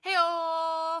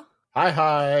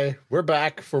Hi. We're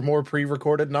back for more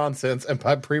pre-recorded nonsense. And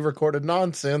by pre-recorded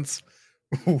nonsense,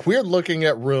 we're looking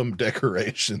at room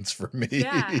decorations for me.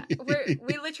 Yeah,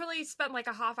 we literally spent like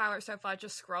a half hour so far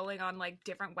just scrolling on like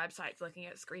different websites looking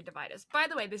at screen dividers. By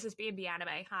the way, this is B&B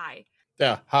Anime. Hi.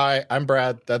 Yeah. Hi, I'm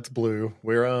Brad. That's Blue.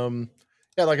 We're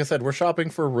yeah, like I said, we're shopping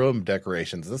for room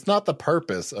decorations. That's not the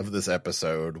purpose of this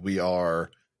episode. We are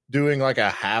doing like a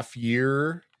half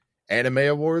year anime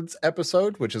awards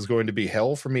episode, which is going to be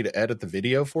hell for me to edit the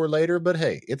video for later, but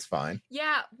hey, it's fine.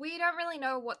 Yeah, we don't really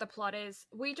know what the plot is.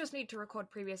 We just need to record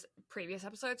previous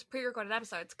episodes, pre-recorded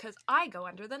episodes, because I go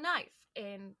under the knife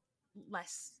in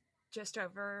just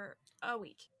over a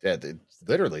week. Yeah,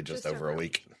 literally just over a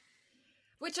week.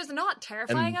 Which is not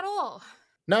terrifying at all.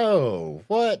 No.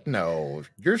 What? No.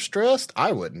 You're stressed?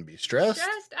 I wouldn't be stressed.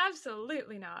 Stressed?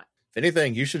 Absolutely not. If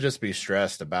anything, you should just be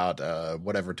stressed about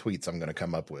whatever tweets I'm going to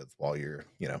come up with while you're,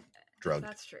 drugged.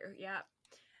 That's true, yeah.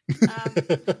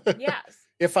 Yes.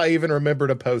 If I even remember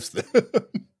to post them.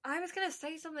 I was going to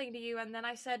say something to you, and then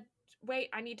I said, wait,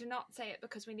 I need to not say it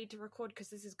because we need to record because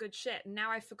this is good shit. And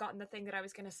now I've forgotten the thing that I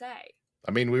was going to say.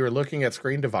 I mean, we were looking at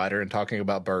Screen Divider and talking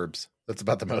about burbs. That's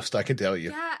about the most I can tell you.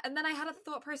 Yeah, and then I had a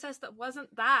thought process that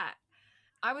wasn't that.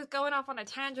 I was going off on a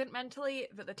tangent mentally,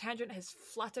 but the tangent has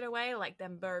fluttered away like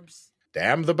them burbs.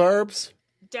 Damn the burbs?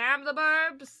 Damn the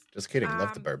burbs! Just kidding,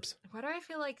 love the burbs. Why do I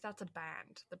feel like that's a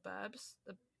band? The burbs?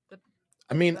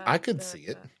 I mean, I could see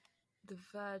it. The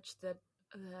Verge,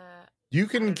 You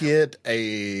can get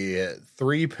a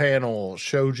 3-panel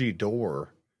shoji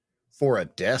door for a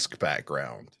desk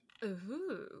background.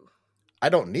 Ooh. I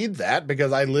don't need that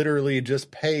because I literally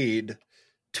just paid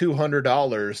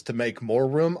 $200 to make more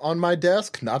room on my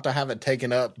desk, not to have it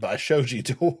taken up by shoji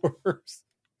doors.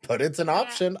 But it's an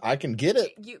option. I can get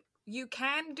it. You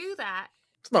can do that.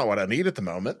 It's not what I need at the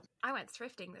moment. I went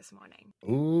thrifting this morning.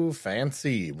 Ooh,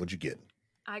 fancy. What'd you get?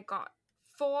 I got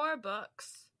 4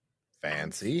 books.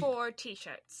 Fancy. 4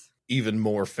 t-shirts. Even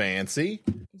more fancy.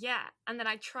 Yeah, and then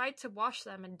I tried to wash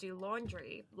them and do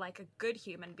laundry like a good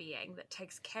human being that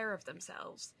takes care of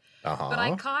themselves. Uh-huh. But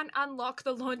I can't unlock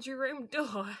the laundry room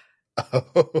door.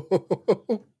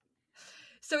 Oh.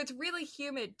 So it's really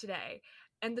humid today,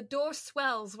 and the door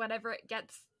swells whenever it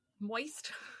gets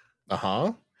moist.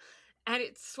 Uh-huh. And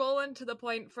it's swollen to the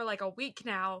point for like a week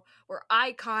now where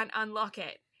I can't unlock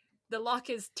it. The lock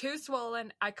is too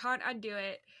swollen. I can't undo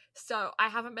it. So I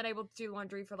haven't been able to do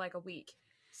laundry for like a week.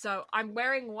 So I'm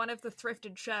wearing one of the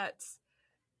thrifted shirts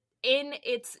in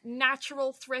its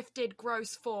natural thrifted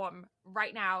gross form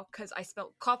right now because I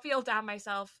spilled coffee all down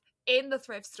myself in the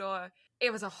thrift store.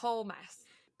 It was a whole mess.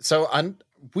 So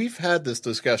we've had this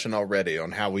discussion already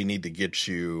on how we need to get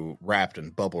you wrapped in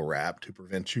bubble wrap to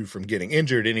prevent you from getting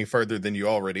injured any further than you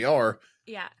already are.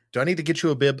 Yeah. Do I need to get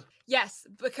you a bib? Yes,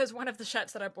 because one of the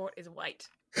shirts that I bought is white.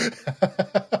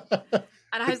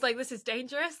 And I was like, this is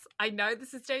dangerous. I know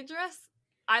this is dangerous.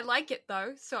 I like it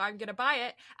though, so I'm going to buy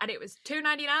it. And it was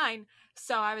 $2.99.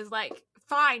 So I was like,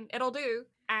 fine, it'll do.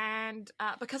 And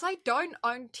because I don't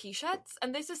own t-shirts,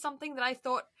 and this is something that I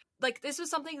thought, like, this was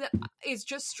something that is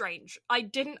just strange. I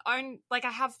didn't own, like,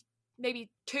 I have maybe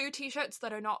 2 t-shirts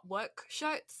that are not work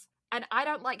shirts. And I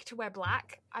don't like to wear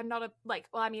black. I'm not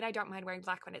I don't mind wearing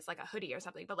black when it's like a hoodie or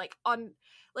something. But like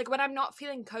when I'm not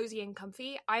feeling cozy and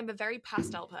comfy, I'm a very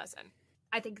pastel person.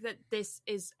 I think that this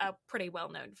is a pretty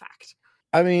well-known fact.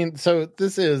 I mean, so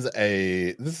this is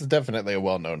definitely a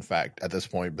well-known fact at this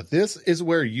point, but this is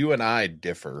where you and I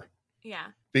differ. Yeah.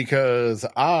 Because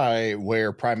I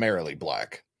wear primarily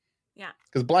black. Yeah.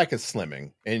 Because black is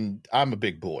slimming, and I'm a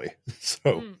big boy.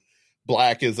 So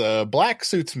black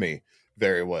suits me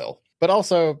very well. But I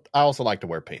also like to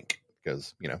wear pink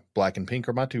because, black and pink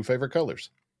are my 2 favorite colors.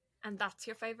 And that's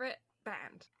your favorite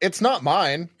band? It's not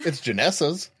mine. It's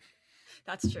Janessa's.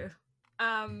 That's true.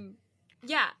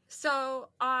 Yeah, so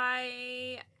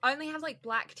I only have like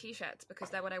black t-shirts because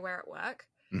they're what I wear at work.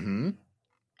 Mm-hmm.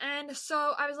 And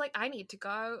so I was like, I need to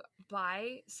go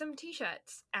buy some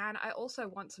t-shirts. And I also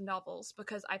want some novels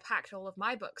because I packed all of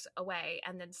my books away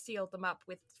and then sealed them up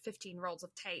with 15 rolls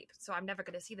of tape. So I'm never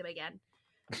going to see them again.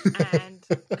 And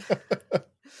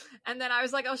and then I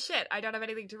was like, oh shit, I don't have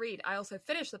anything to read. I also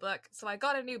finished the book. So I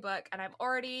got a new book and I'm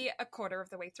already a quarter of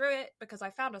the way through it because I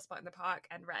found a spot in the park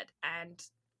and read. And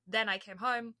then I came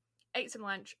home, ate some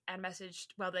lunch and then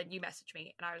you messaged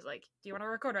me and I was like, do you want to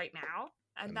record right now?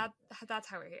 And that's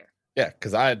how we're here. Yeah,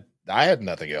 because I had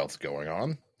nothing else going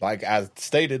on. Like I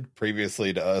stated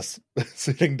previously to us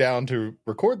sitting down to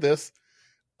record this,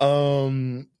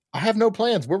 I have no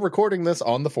plans. We're recording this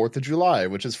on the 4th of July,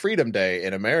 which is Freedom Day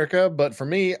in America. But for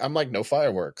me, I'm like, no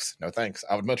fireworks. No thanks.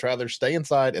 I would much rather stay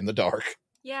inside in the dark.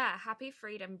 Yeah, happy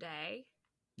Freedom Day.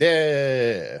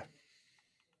 Yeah.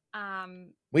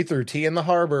 We threw tea in the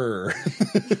harbor.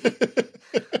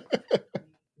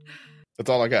 That's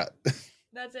all I got.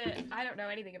 That's it. I don't know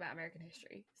anything about American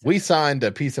history. So. We signed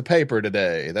a piece of paper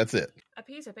today. That's it. A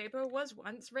piece of paper was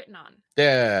once written on.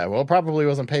 Yeah, well, it probably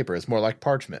wasn't paper. It's more like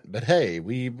parchment. But hey,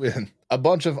 a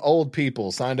bunch of old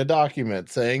people signed a document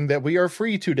saying that we are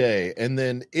free today. And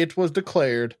then it was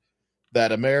declared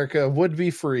that America would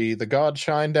be free. The gods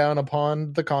shined down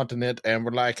upon the continent and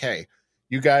were like, hey,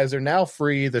 you guys are now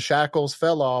free. The shackles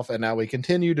fell off, and now we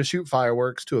continue to shoot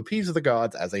fireworks to appease the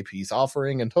gods as a peace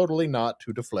offering and totally not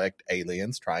to deflect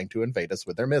aliens trying to invade us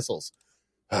with their missiles.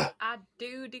 I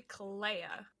do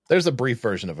declare. There's a brief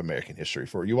version of American history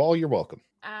for you all. You're welcome.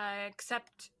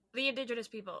 Except the indigenous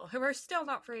people, who are still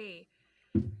not free.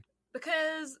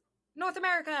 Because North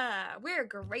America, we're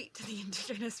great to the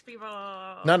indigenous people.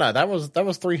 No, that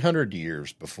was 300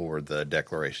 years before the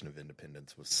Declaration of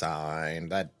Independence was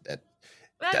signed. That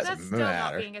that's doesn't still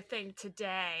matter. Not being a thing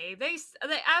today. They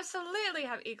absolutely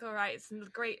have equal rights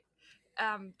and great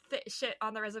shit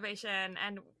on the reservation,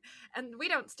 and we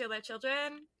don't steal their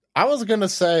children. I was gonna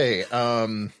say,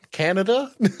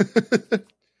 Canada.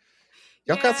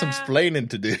 Y'all got some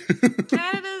splaining to do.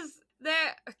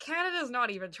 Canada's not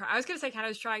even trying. I was gonna say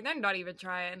Canada's trying. They're not even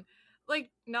trying.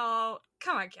 Like, no,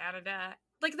 come on, Canada.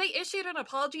 Like, they issued an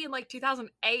apology in like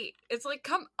 2008. It's like,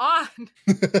 come on.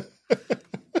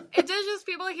 Indigenous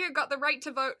people here got the right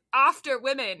to vote after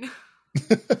women.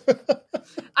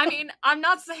 I mean, I'm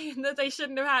not saying that they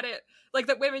shouldn't have had it, like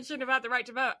that women shouldn't have had the right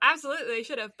to vote. Absolutely, they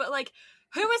should have. But like,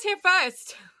 who was here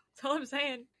first? That's all I'm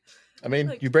saying. I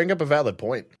mean, you bring up a valid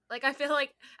point. Like, I feel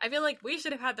like we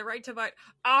should have had the right to vote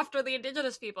after the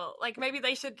indigenous people. Like, maybe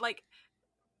they should like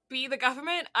be the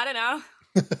government. I don't know.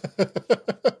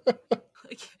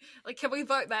 like, can we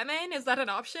vote them in? Is that an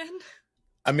option?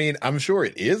 I mean, I'm sure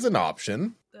it is an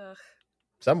option. Ugh.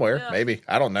 Somewhere, maybe.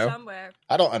 I don't know. Somewhere.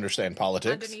 I don't understand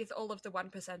politics. Underneath all of the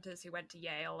 1%ers who went to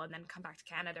Yale and then come back to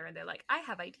Canada and they're like, I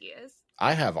have ideas.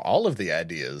 I have all of the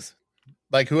ideas.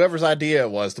 Like, whoever's idea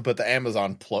it was to put the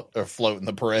Amazon float in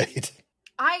the parade.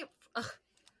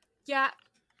 Yeah.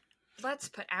 Let's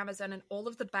put Amazon and all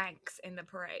of the banks in the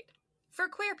parade. For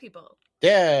queer people.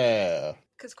 Yeah.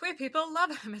 Because queer people love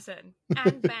Amazon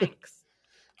and banks.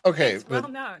 Okay. It's well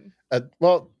known.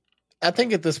 Well, I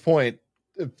think at this point,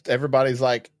 everybody's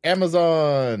like,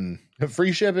 Amazon,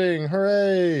 free shipping,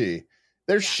 hooray.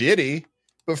 They're shitty,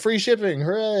 but free shipping,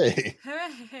 hooray.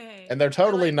 Hooray. And they're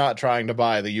totally not trying to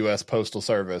buy the U.S. Postal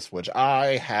Service, which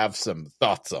I have some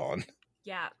thoughts on.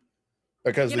 Yeah.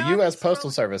 Because the U.S.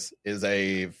 Postal Service is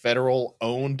a federal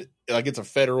owned, like it's a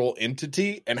federal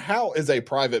entity. And how is a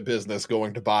private business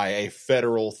going to buy a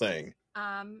federal thing?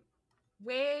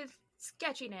 With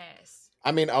sketchiness.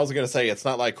 I mean, I was going to say, it's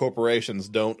not like corporations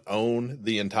don't own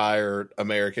the entire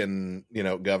American,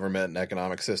 government and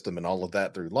economic system and all of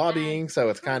that through lobbying. So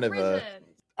it's kind of I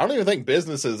don't even think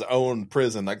businesses own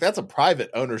prison. Like, that's a private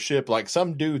ownership. Like,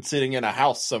 some dude sitting in a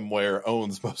house somewhere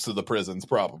owns most of the prisons,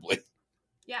 probably.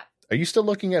 Yeah. Are you still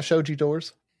looking at shoji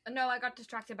doors? No, I got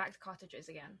distracted back to cottages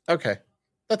again. Okay.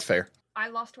 That's fair. I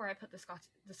lost where I put the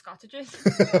cottages.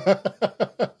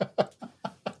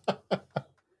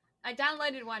 I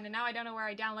downloaded one, and now I don't know where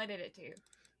I downloaded it to.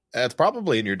 It's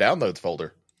probably in your downloads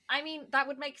folder. I mean, that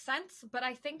would make sense, but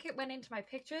I think it went into my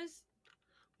pictures.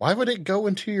 Why would it go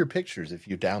into your pictures if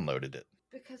you downloaded it?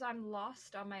 Because I'm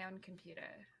lost on my own computer.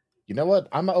 You know what?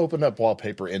 I'm going to open up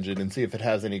Wallpaper Engine and see if it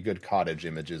has any good cottage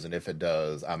images, and if it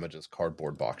does, I'm going to just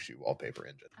cardboard box you Wallpaper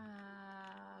Engine.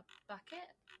 Bucket?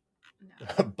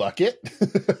 No. Bucket?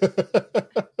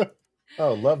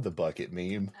 Oh, love the bucket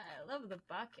meme. I love the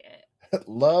bucket.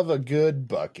 Love a good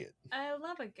bucket. I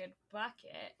love a good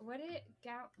bucket.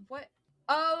 What?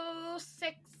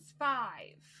 065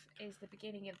 is the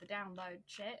beginning of the download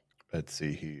shit. Let's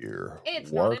see here.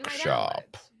 It's Workshop. Not in my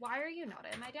downloads. Why are you not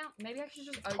in my down? Maybe I should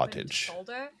just open Cottage.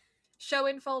 Folder. Show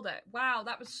in folder. Wow,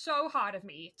 that was so hard of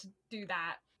me to do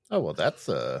that. Oh, well, that's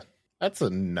a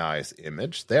nice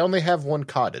image. They only have one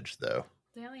cottage, though.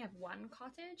 They only have one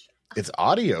cottage? It's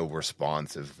audio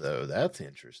responsive, though. That's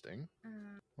interesting.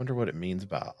 Wonder what it means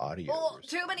by audio. Oh,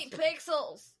 too many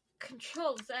pixels.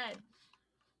 Control Z.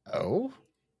 Oh?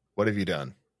 What have you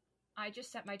done? I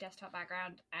just set my desktop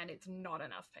background, and it's not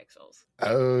enough pixels.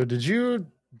 Oh, did you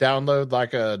download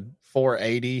like a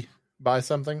 480 by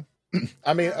something?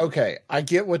 I mean, okay, I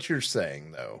get what you're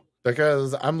saying, though.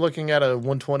 Because I'm looking at a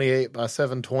 128 by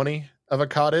 720 of a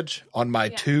cottage on my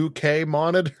 2K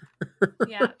monitor.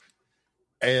 Yeah.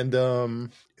 And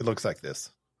it looks like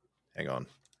this. Hang on.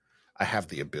 I have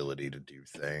the ability to do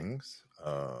things.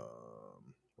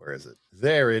 Where is it?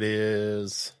 There it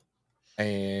is.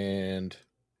 And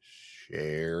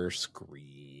share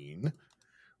screen,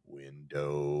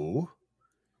 window,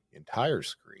 entire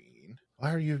screen.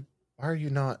 Why are you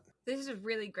not? This is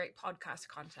really great podcast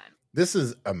content. This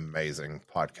is amazing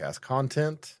podcast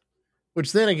content,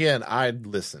 which then again, I'd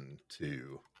listen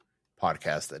to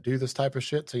podcasts that do this type of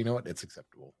shit. So you know what? It's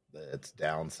acceptable. Let's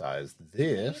downsize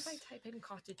Maybe this. if I type in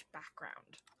cottage background.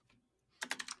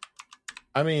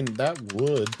 I mean, that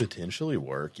would potentially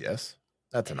work. Yes,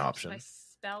 that's an option. I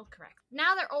spell correct.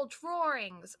 Now they're all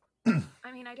drawings.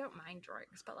 I mean, I don't mind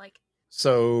drawings, but like.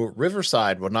 So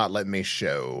Riverside will not let me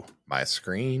show my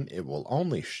screen. It will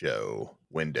only show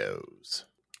windows.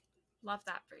 Love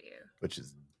that for you. Which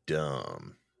is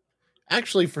dumb.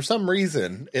 Actually, for some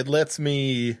reason, it lets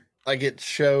me, like, it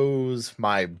shows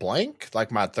my blank,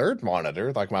 like my third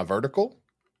monitor, like my vertical.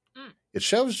 It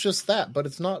shows just that, but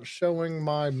it's not showing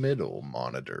my middle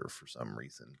monitor for some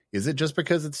reason. Is it just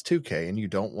because it's 2K and you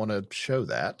don't want to show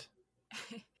that?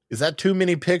 Is that too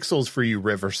many pixels for you,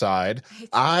 Riverside?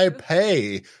 I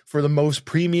pay for the most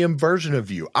premium version of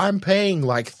you. I'm paying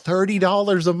like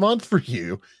 $30 a month for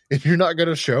you, and you're not going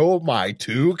to show my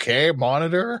 2K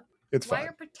monitor? It's fine. Why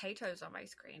are potatoes on my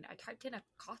screen? I typed in a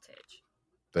cottage.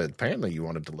 But apparently you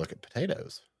wanted to look at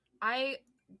potatoes.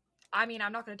 I mean,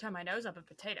 I'm not going to turn my nose up at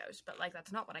potatoes, but like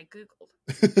that's not what I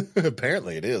Googled.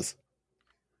 Apparently it is.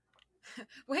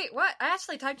 Wait, what? I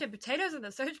actually typed in potatoes in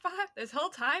the search bar this whole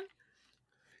time?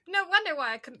 No wonder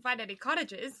why I couldn't find any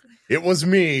cottages. It was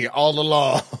me all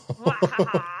along.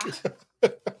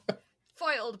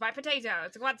 Foiled by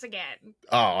potatoes once again.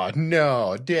 Oh,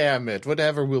 no. Damn it.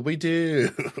 Whatever will we do?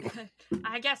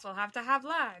 I guess we'll have to have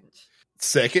lunch.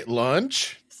 Second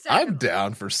lunch? I'm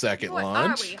down for second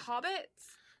lunch. Are we, hobbits?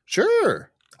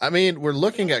 Sure. I mean, we're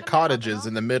looking at cottages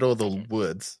in the middle of the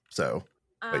woods, so.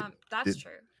 Wait, that's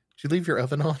true. Did you leave your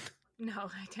oven on? No,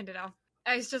 I turned it off.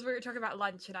 It's just we were talking about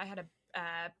lunch, and I had a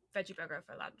veggie burger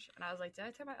for lunch, and I was like, did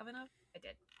I turn my oven off? I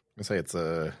did. I say it's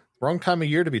a wrong time of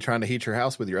year to be trying to heat your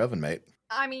house with your oven mate.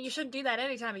 I mean, you shouldn't do that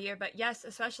any time of year, but yes,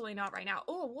 especially not right now.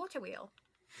 Oh, a water wheel.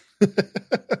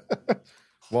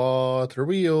 Water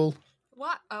wheel.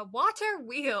 What? A water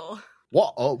wheel.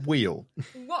 What a wheel.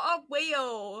 What a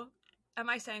wheel. Am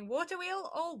I saying water wheel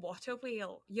or water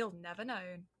wheel? You'll never know.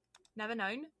 Never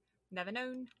known. Never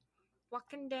known.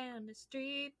 Walking down the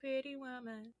street, pretty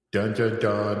woman. Dun dun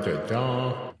dun dun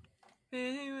dun.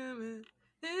 Pretty woman.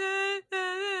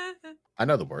 I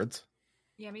know the words.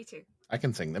 Yeah, me too. I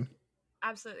can sing them.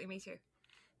 Absolutely, me too.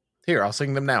 Here, I'll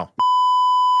sing them now.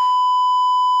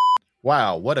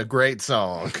 Wow, what a great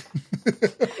song.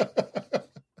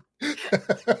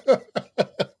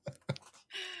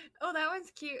 Oh, that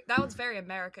one's cute. That one's very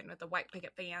American with the white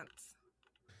picket fence.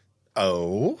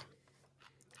 Oh?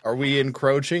 Are we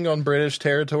encroaching on British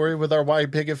territory with our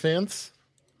white picket fence?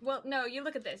 Well, no, you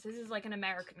look at this. This is like an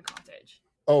American cottage.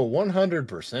 Oh,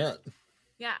 100%.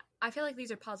 Yeah, I feel like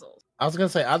these are puzzles. I was going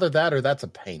to say either that or that's a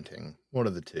painting. One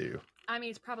of the two. I mean,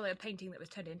 it's probably a painting that was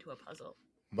turned into a puzzle.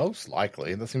 Most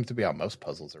likely. That seems to be how most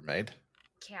puzzles are made.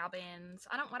 Cabins.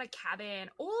 I don't want a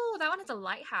cabin. Oh, that one is a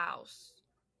lighthouse.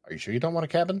 Are you sure you don't want a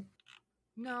cabin?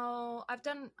 No,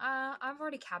 I've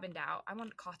already cabined out. I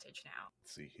want a cottage now.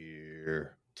 Let's see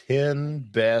here. 10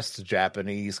 best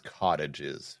Japanese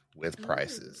cottages with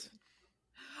prices.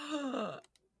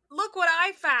 Look what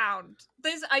I found.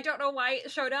 This, I don't know why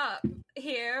it showed up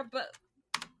here, but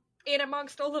in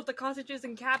amongst all of the cottages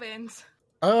and cabins.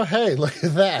 Oh, hey, look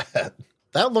at that.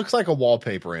 That looks like a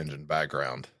wallpaper engine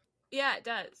background. Yeah, it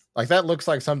does. Like, that looks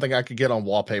like something I could get on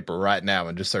wallpaper right now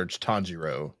and just search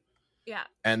Tanjiro. Yeah.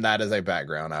 And that is a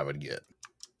background I would get.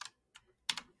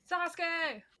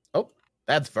 Sasuke! Oh,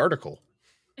 that's vertical.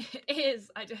 It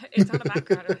is. It's on a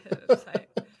background of his site.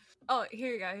 Oh,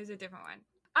 here you go. Here's a different one.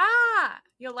 Ah!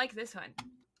 You'll like this one.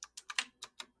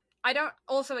 I don't,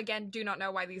 also again, do not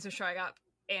know why these are showing up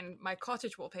in my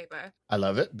cottage wallpaper. I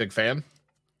love it. Big fan.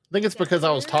 I think it's because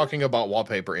I was talking about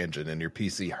Wallpaper Engine and your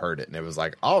PC heard it and it was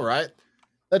like, all right,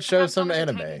 let's show some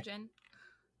anime.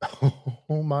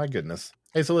 Oh my goodness.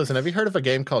 Hey, so listen, have you heard of a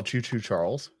game called Choo Choo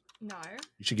Charles? No.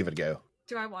 You should give it a go.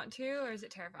 Do I want to, or is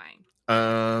it terrifying?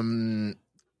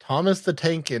 Thomas the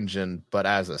Tank Engine, but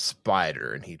as a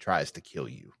spider, and he tries to kill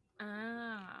you.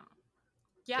 Oh.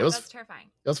 Yeah, that's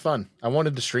terrifying. It was fun. I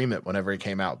wanted to stream it whenever it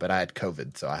came out, but I had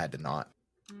COVID, so I had to not.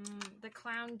 The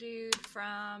clown dude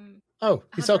from... Oh,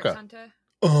 Hisoka. Hunter.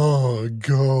 Oh,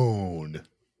 gone.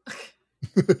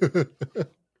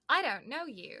 I don't know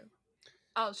you.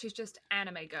 Oh, she's just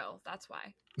anime girl. That's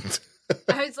why.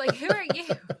 I was like, who are you?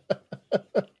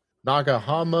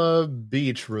 Nagahama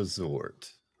Beach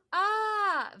Resort.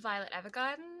 Ah, Violet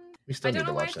Evergarden. We still I need don't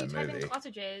to know why watch I that keep typing movie.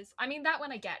 cottages. I mean, that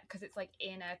one I get because it's like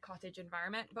in a cottage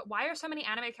environment. But why are so many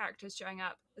anime characters showing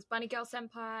up? There's Bunny Girl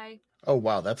Senpai, Oh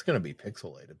wow, that's gonna be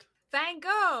pixelated. Van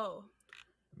Gogh,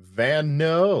 Van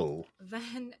No.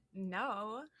 Van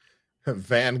No.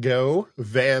 Van Gogh,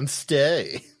 Van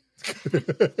Stay.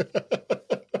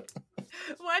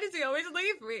 Why does he always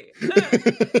leave me?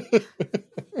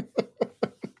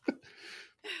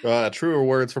 Truer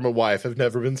words from a wife have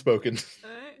never been spoken.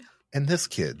 Alright. And this,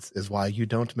 kids, is why you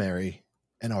don't marry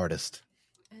an artist.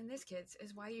 And this, kids,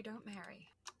 is why you don't marry.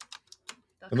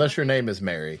 Unless your name is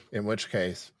Mary, in which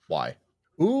case, why?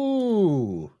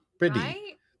 Ooh, pretty.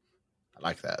 Right? I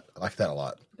like that. I like that a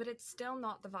lot. But it's still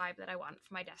not the vibe that I want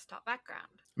for my desktop background.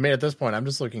 I mean, at this point, I'm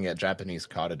just looking at Japanese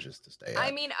cottages to stay at.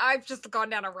 I mean, I've just gone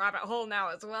down a rabbit hole now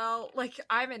as well. Like,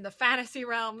 I'm in the fantasy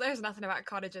realm. There's nothing about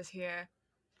cottages here.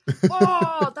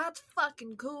 Oh, that's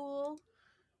fucking cool.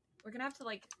 We're gonna have to,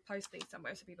 like, post these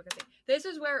somewhere so people can see. This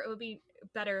is where it would be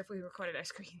better if we recorded our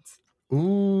screens.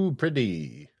 Ooh,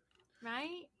 pretty.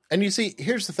 Right? And you see,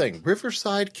 here's the thing.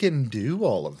 Riverside can do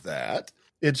all of that.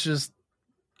 It's just,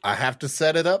 I have to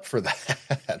set it up for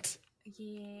that.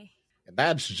 Yeah. And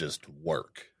that's just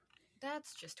work.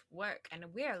 That's just work, and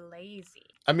we're lazy.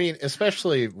 I mean,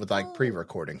 especially with, like,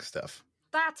 pre-recording stuff.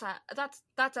 That's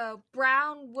a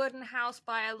brown wooden house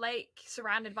by a lake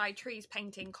surrounded by trees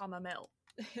painting, mill.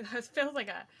 That feels like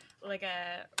a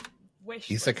wish.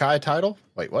 Isekai title?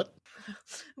 Wait, what?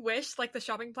 Wish, like the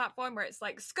shopping platform where it's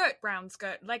like skirt, brown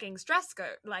skirt, leggings, dress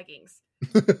skirt, leggings.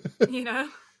 You know?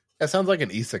 That sounds like an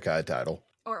isekai title.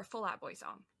 Or a Fall Out Boy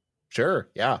song. Sure,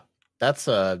 yeah. That's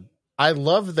I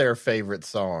love their favorite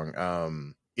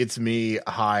song. It's me,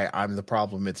 hi, I'm the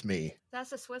problem, it's me.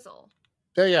 That's a Swizzle.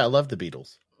 Yeah, I love the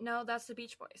Beatles. No, that's the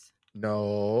Beach Boys.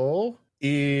 No,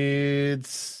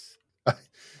 it's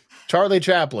Charlie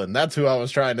Chaplin. That's who I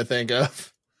was trying to think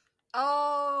of.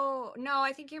 Oh, no,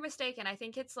 I think you're mistaken. I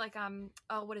think it's like,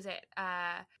 what is it?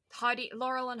 Hardy,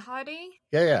 Laurel and Hardy?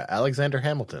 Yeah, Alexander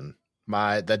Hamilton.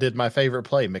 That did my favorite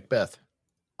play, Macbeth.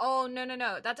 Oh,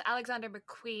 no. That's Alexander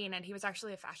McQueen, and he was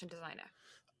actually a fashion designer.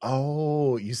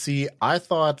 Oh, you see, I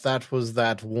thought that was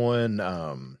that one,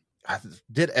 I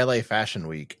did LA Fashion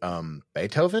Week.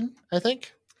 Beethoven, I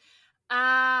think?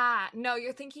 No,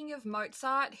 you're thinking of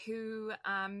Mozart, who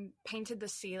painted the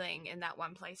ceiling in that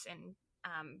one place in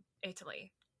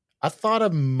Italy. I thought a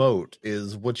moat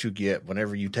is what you get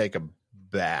whenever you take a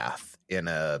bath in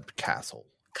a castle.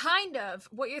 Kind of.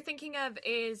 What you're thinking of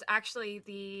is actually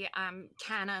the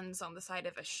cannons on the side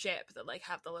of a ship that like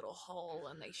have the little hole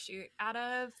and they shoot out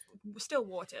of. Still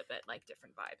water, but like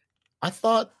different vibe. I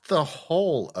thought the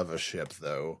hull of a ship,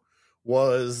 though,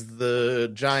 was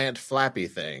the giant flappy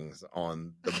things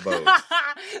on the boat.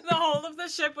 The whole of the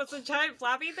ship was the giant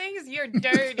flappy things? You're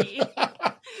dirty.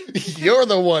 You're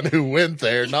the one who went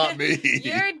there, not me.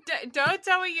 Don't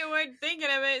tell me you weren't thinking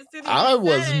of it. I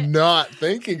was not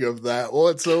thinking of that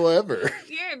whatsoever.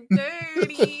 You're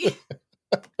dirty.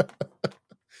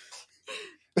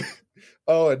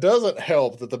 Oh, it doesn't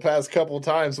help that the past couple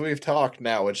times we've talked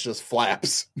now, it's just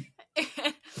flaps.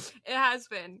 It has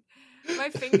been. My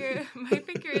finger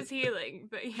is healing,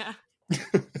 but yeah.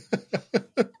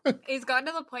 It's gotten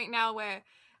to the point now where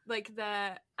like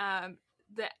the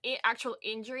actual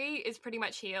injury is pretty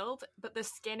much healed, but the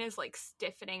skin is like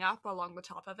stiffening up along the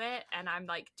top of it, and I'm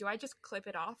like, do I just clip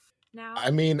it off now?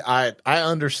 I mean, I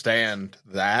understand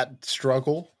that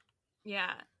struggle.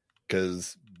 Yeah.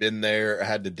 Because been there,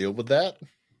 had to deal with that.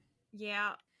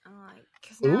 Yeah. I'm like,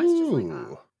 because now it's just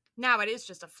like now it is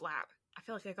just a flap. I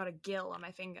feel like I got a gill on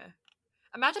my finger.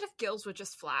 Imagine if gills were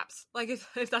just flaps. Like if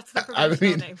that's the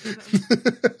professional name for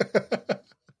them.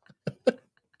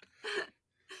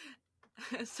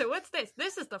 So what's this?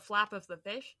 This is the flap of the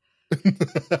fish.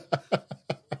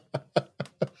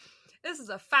 This is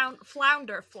a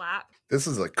flounder flap. This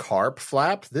is a carp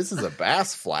flap. This is a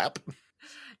bass flap.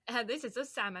 And this is a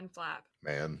salmon flap.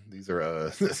 Man, these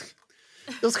are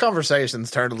those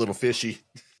conversations turned a little fishy.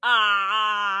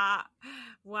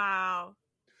 Wow.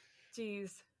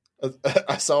 Jeez.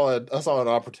 I saw an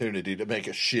opportunity to make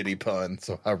a shitty pun,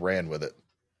 so I ran with it.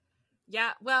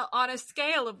 Yeah, well, on a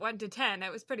scale of 1 to 10,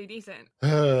 it was pretty decent.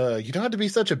 You don't have to be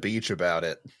such a beach about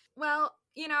it. Well,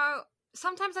 you know,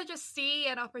 sometimes I just see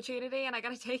an opportunity and I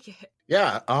gotta take it.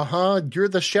 Yeah, you're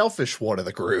the shellfish one of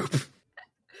the group.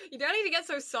 You don't need to get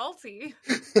so salty.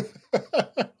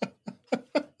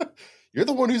 You're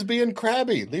the one who's being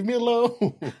crabby. Leave me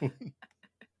alone.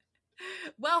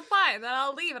 Well, fine, then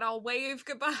I'll leave and I'll wave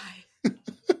goodbye.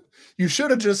 You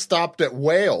should have just stopped at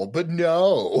whale, but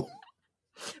no.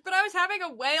 But I was having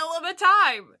a whale of a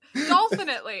time.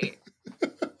 Dolphinately.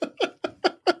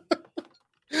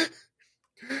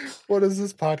 What has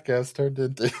this podcast turned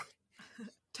into?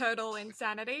 Total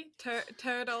insanity.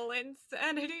 Total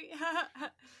insanity. Ha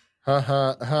ha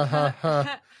ha ha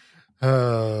ha.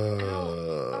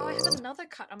 Oh, I have another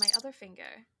cut on my other finger.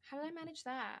 How did I manage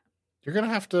that? You're gonna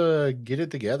have to get it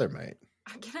together, mate.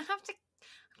 I'm gonna have to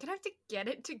get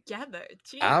it together.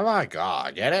 Jeez. Oh my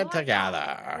god, get it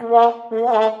together.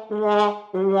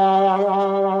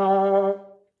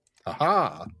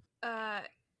 Aha.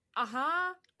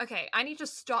 Uh-huh. Okay, I need to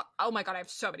stop. Oh my god, I have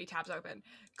so many tabs open.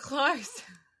 Close.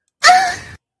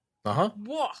 Uh-huh.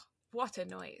 Whoa, what a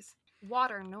noise.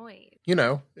 Water noise. You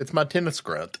know, it's my tennis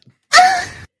grunt.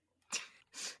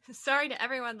 Sorry to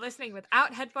everyone listening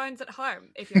without headphones at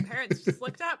home. If your parents just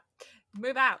looked up,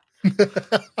 move out. And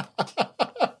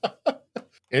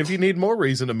if you need more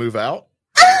reason to move out.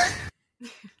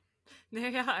 There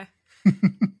you are.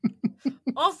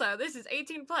 Also, this is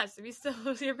 18 plus if you still live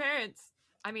with your parents.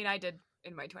 I mean, I did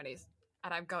in my 20s,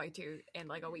 and I'm going to in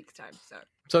like a week's time, so.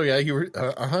 So yeah, you were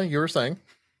saying.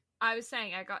 I was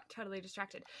saying I got totally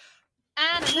distracted.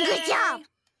 Anime! Good job!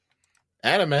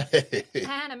 Anime.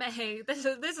 Anime. This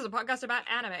is a podcast about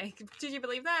anime. Did you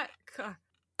believe that?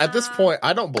 At this point,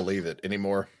 I don't believe it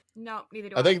anymore. No, neither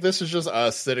do I. I think this is just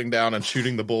us sitting down and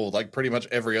shooting the bull like pretty much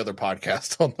every other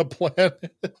podcast on the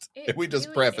planet. And we just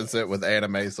really preface is. it with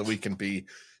anime so we can be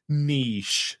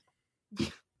niche.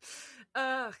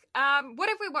 What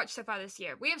have we watched so far this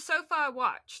year? We have so far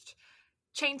watched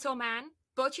Chainsaw Man,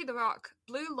 Bocchi the Rock,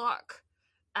 Blue Lock,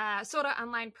 Sword Art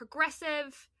Online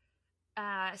Progressive,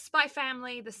 Spy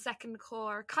Family, The Second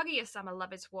Core, Kaguya-sama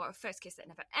Love is War, First Kiss That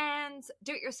Never Ends,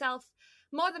 Do It Yourself,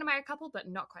 More Than a Married Couple But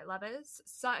Not Quite Lovers,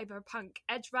 Cyberpunk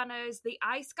Edge Runners, The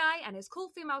Ice Guy and his cool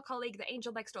female colleague, The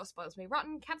Angel Next Door Spoils Me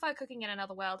Rotten, Campfire Cooking in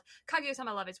Another World,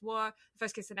 Kaguya-sama Love is War,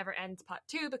 First Kiss That Never Ends Part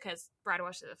 2, because Brad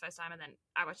watched it the first time and then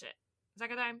I watched it the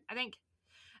second time, I think.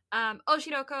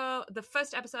 Oshinoko, the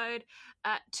first episode,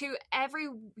 To Every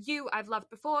You I've Loved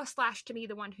Before, / To Me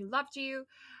the One Who Loved You,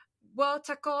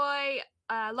 Wotakoi,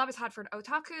 Love is Hard for an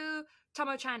Otaku,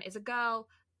 Tomo-chan is a Girl,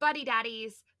 Buddy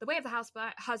Daddies, The Way of the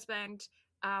Husband,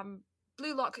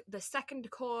 Blue Lock, The Second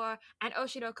Core, and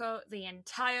Oshinoko the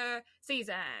entire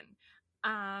season.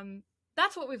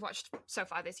 That's what we've watched so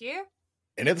far this year.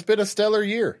 And it's been a stellar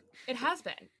year. It has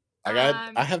been.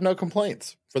 I have no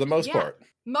complaints for the most part.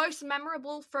 Most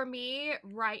memorable for me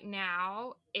right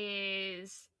now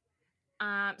is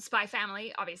Spy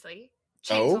Family, obviously.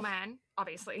 Chainsaw Man,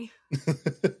 obviously.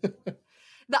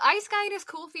 The Ice Guy and his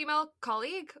cool female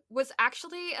colleague was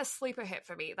actually a sleeper hit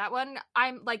for me. That one,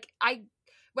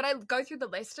 when I go through the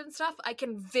list and stuff, I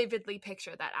can vividly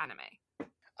picture that anime.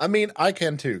 I mean, I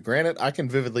can too. Granted, I can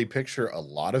vividly picture a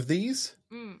lot of these.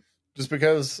 Just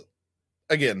because,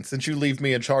 again, since you leave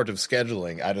me in charge of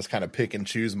scheduling, I just kind of pick and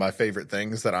choose my favorite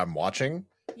things that I'm watching.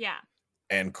 Yeah.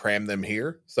 And cram them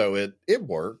here. So it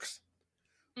works.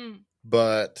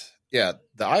 But yeah,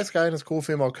 The Ice Guy and his cool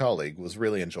female colleague was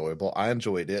really enjoyable. I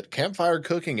enjoyed it. Campfire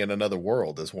Cooking in Another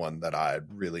World is one that I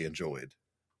really enjoyed.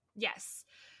 Yes.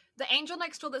 The Angel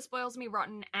Next Door That Spoils Me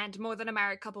Rotten and More Than a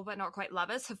Married Couple But Not Quite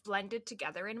Lovers have blended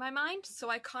together in my mind, so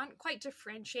I can't quite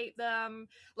differentiate them.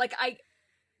 I've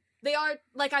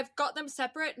got them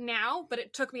separate now, but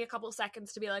it took me a couple of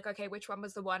seconds to be like, okay, which one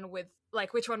was the one where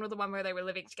they were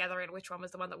living together and which one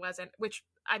was the one that wasn't, which,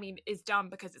 I mean, is dumb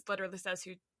because it literally says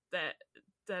who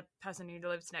the person who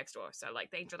lives next door. So,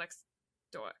 like, the Angel Next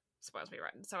Door Spoils Me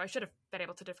Rotten. So I should have been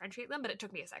able to differentiate them, but it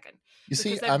took me a second. You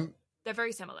see, they're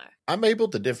very similar. I'm able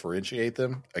to differentiate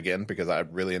them, again, because I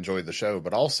really enjoyed the show,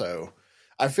 but also,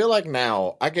 I feel like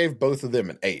now, I gave both of them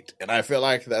an 8, and I feel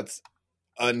like that's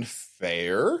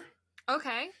unfair.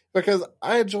 Okay. Because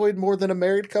I enjoyed More Than a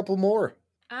Married Couple more.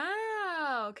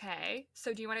 Oh, okay.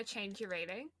 So do you want to change your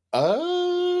rating?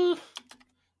 Yeah,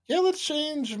 let's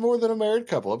change More Than a Married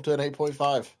Couple up to an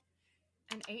 8.5.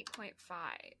 An 8.5.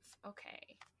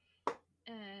 Okay.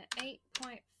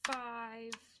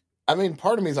 8.5. I mean,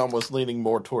 part of me is almost leaning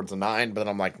more towards a 9, but then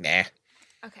I'm like, nah.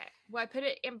 Okay. Well, I put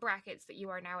it in brackets that you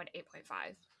are now at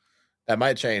 8.5. That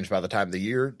might change by the time the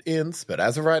year ends, but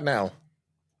as of right now,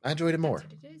 I enjoyed it more.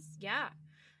 That's what it is. Yeah.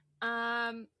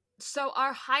 So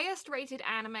our highest rated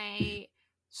anime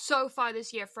so far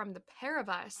this year from the pair of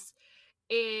us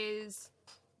is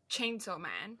Chainsaw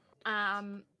Man.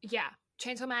 Yeah.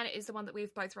 Chainsaw Man is the one that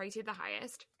we've both rated the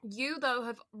highest. You, though,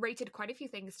 have rated quite a few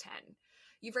things 10.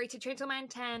 You've rated Chainsaw Man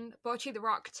 10, Bocchi the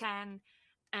Rock 10,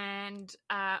 and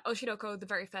Oshinoko, the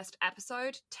very first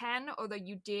episode, 10, although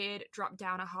you did drop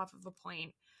down a half of a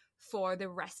point for the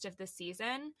rest of the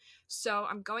season. So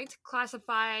I'm going to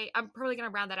I'm probably going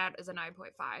to round that out as a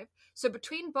 9.5. So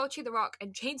between Bocchi the Rock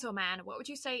and Chainsaw Man, what would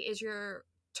you say is your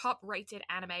top rated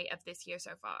anime of this year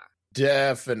so far?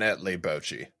 Definitely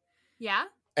Bocchi. Yeah?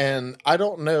 And I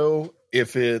don't know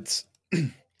if it's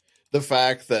the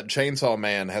fact that Chainsaw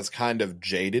Man has kind of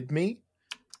jaded me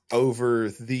over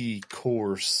the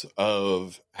course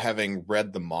of having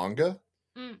read the manga.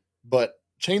 But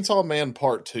Chainsaw Man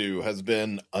Part 2 has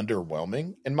been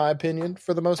underwhelming, in my opinion,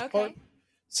 for the most part.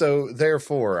 So,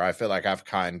 therefore, I feel like I've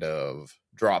kind of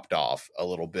dropped off a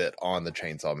little bit on the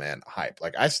Chainsaw Man hype.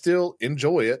 Like, I still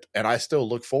enjoy it, and I still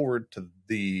look forward to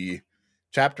the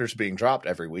chapters being dropped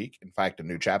every week. In fact, a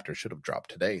new chapter should have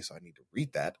dropped today, so I need to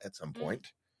read that at some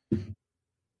point.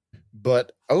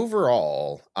 But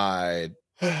overall, I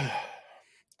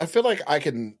feel like I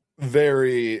can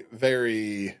very,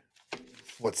 very...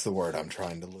 What's the word I'm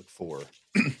trying to look for?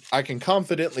 I can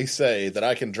confidently say that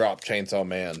I can drop Chainsaw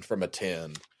Man from a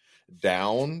 10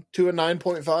 down to a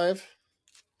 9.5.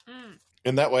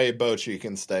 And that way Bocchi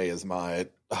can stay as my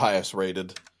highest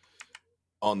rated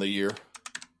on the year.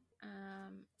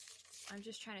 I'm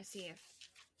just trying to see if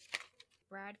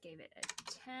Brad gave it a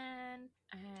 10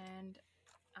 and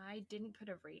I didn't put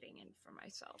a rating in for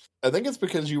myself. I think it's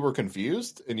because you were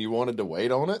confused and you wanted to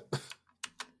wait on it.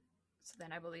 So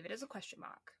then I believe it is a question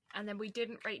mark. And then we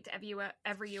didn't rate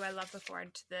Every You I Loved Before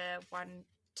into the one,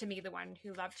 to me, the one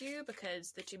who loved you,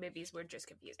 because the two movies were just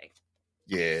confusing.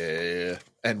 Yeah.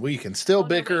 And we can still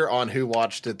bicker on who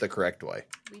watched it the correct way.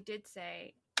 We did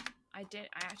say, I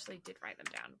actually did write them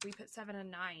down. We put 7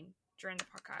 and 9 during the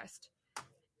podcast.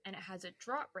 And it has a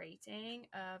drop rating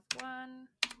of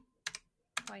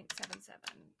 1.77%.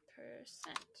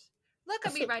 Look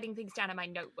at me writing things down in my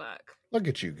notebook. Look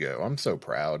at you go. I'm so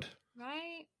proud.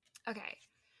 Right? Okay.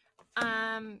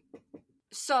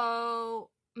 So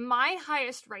my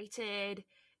highest rated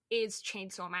is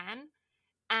Chainsaw Man,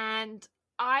 and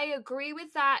I agree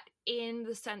with that in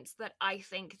the sense that I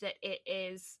think that it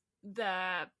is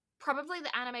probably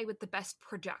the anime with the best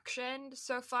production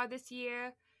so far this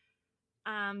year,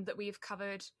 that we've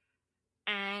covered,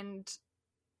 and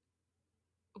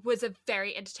was a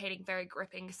very entertaining, very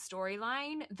gripping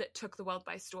storyline that took the world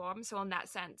by storm. So in that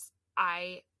sense,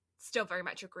 I still very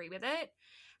much agree with it.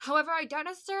 However, I don't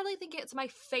necessarily think it's my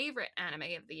favorite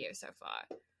anime of the year so far.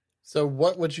 So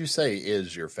what would you say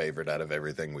is your favorite out of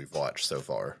everything we've watched so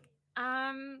far?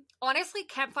 Honestly,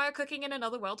 Campfire Cooking in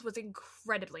Another World was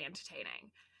incredibly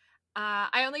entertaining.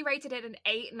 I only rated it an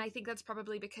 8, and I think that's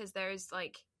probably because there's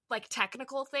like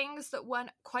technical things that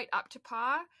weren't quite up to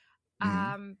par.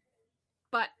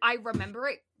 But I remember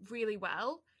it really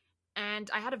well, and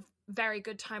I had a very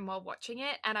good time while watching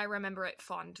it, and I remember it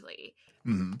fondly.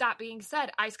 That being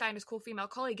said, Ice Guy and His Cool Female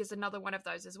Colleague is another one of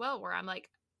those as well, where I'm like,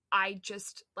 I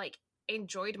just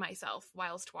enjoyed myself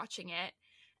whilst watching it,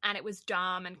 and it was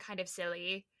dumb and kind of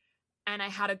silly, and I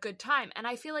had a good time. And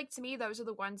I feel like, to me, those are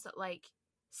the ones that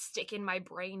stick in my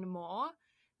brain more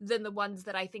than the ones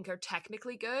that I think are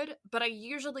technically good, but I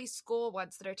usually score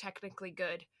ones that are technically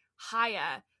good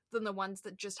higher than the ones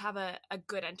that just have a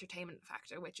good entertainment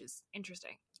factor, which is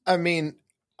interesting. I mean,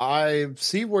 I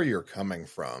see where you're coming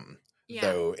from,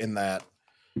 though, in that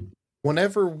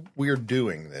whenever we're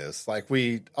doing this,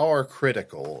 we are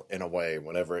critical in a way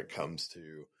whenever it comes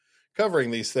to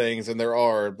covering these things, and there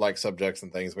are subjects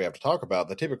and things we have to talk about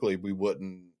that typically we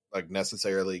wouldn't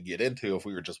necessarily get into if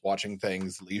we were just watching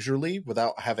things leisurely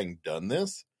without having done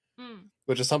this,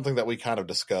 which is something that we kind of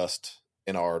discussed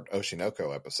in our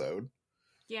Oshinoko episode.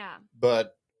 Yeah.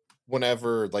 But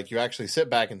whenever you actually sit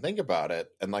back and think about it,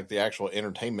 and the actual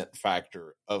entertainment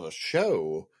factor of a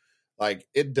show,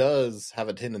 it does have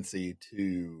a tendency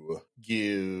to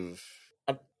give,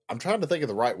 I'm trying to think of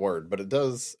the right word, but it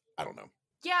does, I don't know.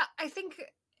 Yeah, I think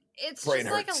it's brain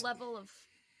just hurts. a level of,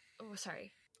 oh,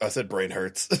 sorry. I said brain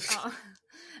hurts. It's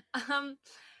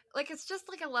just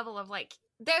a level of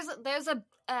there's a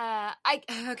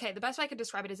okay, the best way I could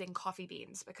describe it is in coffee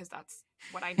beans, because that's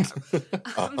what I know.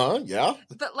 Yeah.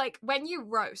 But when you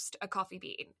roast a coffee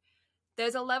bean,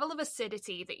 there's a level of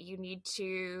acidity that you need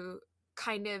to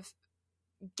kind of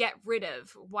get rid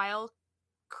of while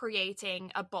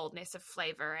creating a boldness of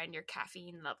flavor and your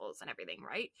caffeine levels and everything,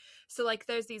 right? So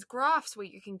there's these graphs where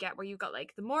you can get where you've got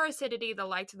the more acidity, the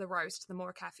lighter the roast, the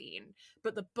more caffeine,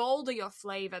 but the bolder your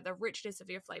flavor, the richness of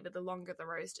your flavor, the longer the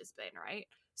roast has been, right?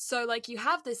 So you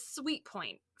have this sweet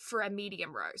point for a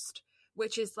medium roast,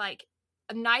 which is a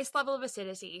nice level of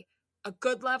acidity, a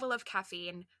good level of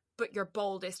caffeine, but your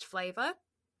boldest flavor.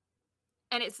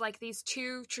 And it's these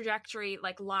two trajectory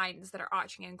lines that are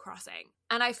arching and crossing.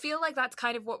 And I feel that's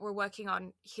kind of what we're working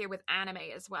on here with anime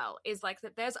as well, is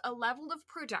that there's a level of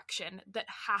production that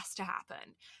has to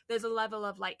happen. There's a level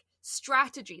of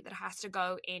strategy that has to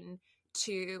go in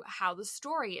to how the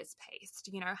story is paced.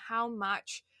 You know, how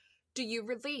much do you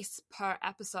release per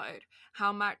episode?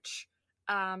 How much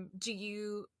do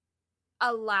you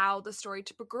allow the story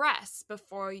to progress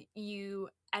before you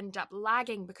end up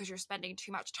lagging because you're spending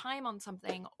too much time on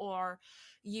something, or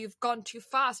you've gone too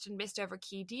fast and missed over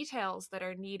key details that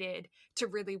are needed to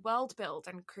really world build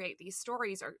and create these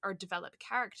stories, or develop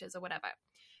characters or whatever.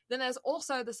 Then there's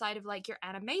also the side of like your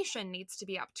animation needs to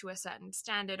be up to a certain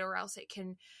standard, or else it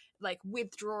can like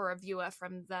withdraw a viewer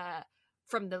from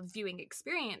the viewing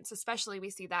experience. Especially we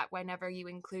see that whenever you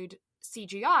include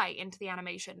CGI into the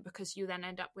animation, because you then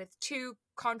end up with two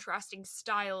contrasting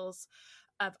styles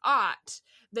of art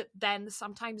that then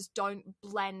sometimes don't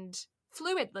blend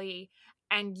fluidly,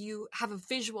 and you have a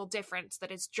visual difference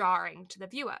that is jarring to the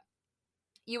viewer.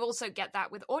 You also get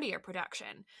that with audio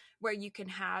production, where you can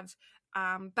have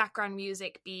background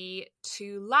music be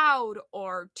too loud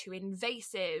or too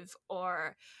invasive,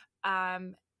 or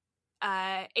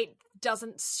it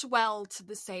doesn't swell to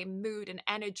the same mood and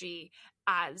energy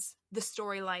as the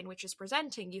storyline which is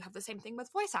presenting. You have the same thing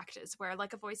with voice actors, where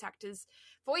like a voice actor's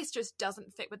voice just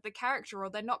doesn't fit with the character, or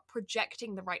they're not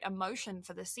projecting the right emotion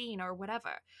for the scene or whatever.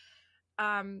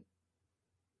 And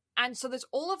so there's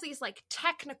all of these like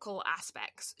technical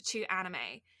aspects to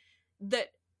anime that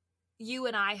you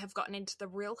and I have gotten into the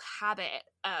real habit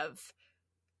of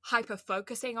hyper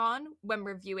focusing on when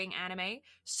reviewing anime,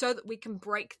 so that we can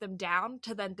break them down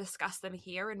to then discuss them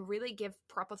here and really give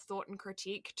proper thought and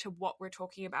critique to what we're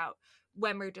talking about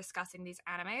when we're discussing these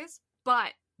animes.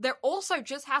 But there also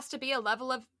just has to be a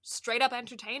level of straight up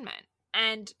entertainment,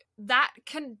 and that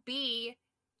can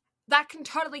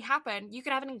totally happen. You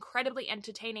can have an incredibly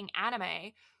entertaining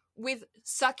anime with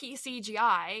sucky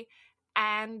CGI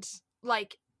and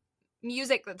like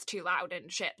music that's too loud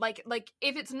and shit. Like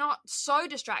if it's not so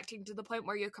distracting to the point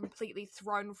where you're completely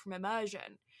thrown from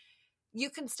immersion, you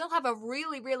can still have a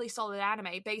really, really solid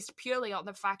anime based purely on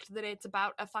the fact that it's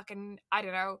about a fucking, I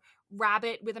don't know,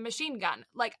 rabbit with a machine gun.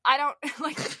 Like, I don't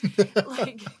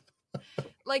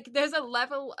like there's a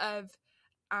level of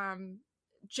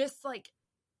just like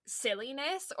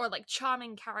silliness, or like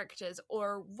charming characters,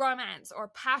 or romance, or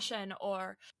passion,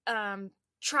 or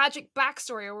tragic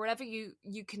backstory, or whatever you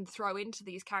can throw into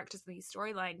these characters and these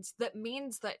storylines, that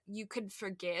means that you can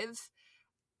forgive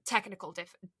technical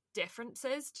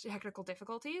technical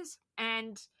difficulties.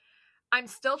 And I'm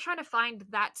still trying to find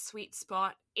that sweet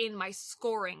spot in my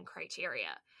scoring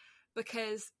criteria,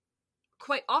 because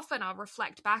quite often I'll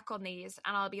reflect back on these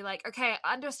and I'll be like, okay,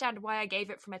 I understand why I gave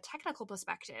it from a technical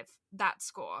perspective, that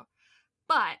score,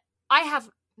 but I have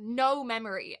no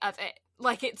memory of it.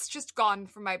 Like, it's just gone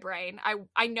from my brain.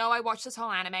 I know I watched this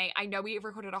whole anime. I know we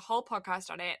recorded a whole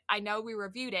podcast on it. I know we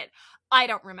reviewed it. I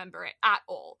don't remember it at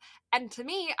all. And to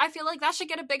me, I feel like that should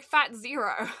get a big fat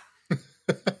 0.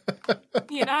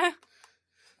 You know?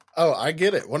 Oh, I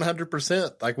get it.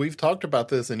 100%. Like, we've talked about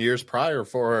this in years prior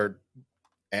for our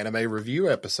anime review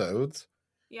episodes.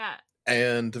 Yeah.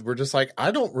 And we're just like,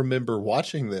 I don't remember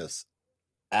watching this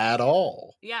at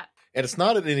all. Yeah. And it's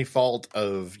not at any fault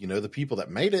of, the people that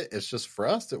made it. It's just for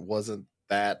us, it wasn't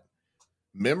that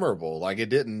memorable. Like, it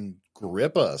didn't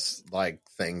grip us like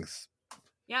things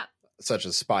such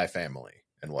as Spy Family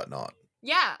and whatnot.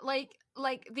 Yeah, like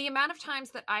the amount of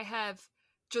times that I have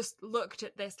just looked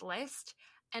at this list,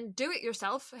 and Do It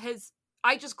Yourself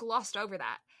I just glossed over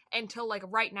that until like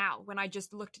right now, when I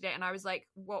just looked at it and I was like,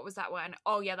 what was that one?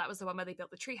 Oh yeah, that was the one where they built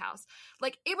the treehouse.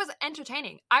 Like, it was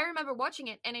entertaining. I remember watching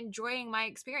it and enjoying my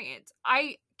experience.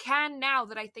 I can, now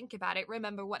that I think about it,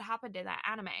 remember what happened in that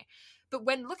anime. But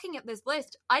when looking at this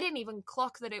list, I didn't even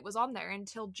clock that it was on there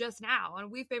until just now.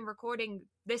 And we've been recording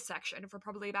this section for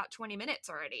probably about 20 minutes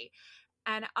already.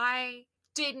 And I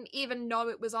didn't even know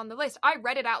it was on the list. I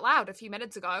read it out loud a few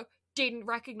minutes ago, didn't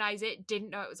recognize it, didn't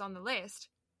know it was on the list.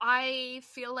 I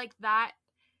feel like that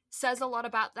says a lot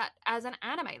about that as an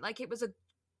anime. Like, it was a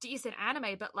decent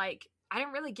anime, but like, I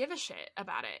didn't really give a shit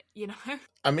about it, you know?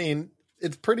 I mean,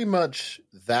 it's pretty much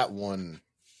that one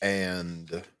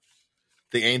and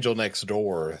The Angel Next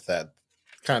Door that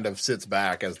kind of sits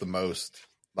back as the most,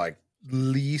 like,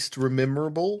 least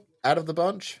rememberable out of the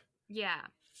bunch. Yeah.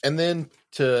 And then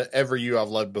to Ever You I've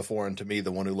Loved Before, and To Me,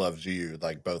 The One Who Loves You,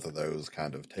 like, both of those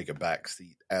kind of take a back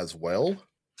seat as well.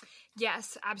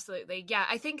 Yes, absolutely. Yeah,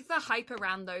 I think the hype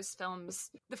around those films,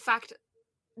 the fact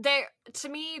to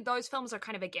me, those films are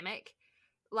kind of a gimmick.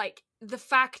 Like, the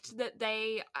fact that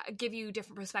they give you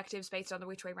different perspectives based on the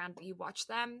which way around that you watch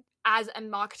them, as a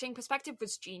marketing perspective,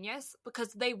 was genius,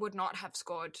 because they would not have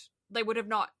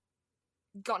not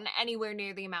gotten anywhere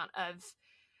near the amount of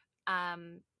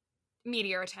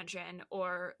media attention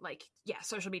or like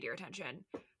social media attention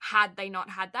had they not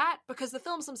had that, because the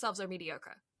films themselves are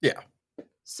mediocre. Yeah.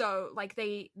 So like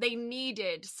they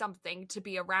needed something to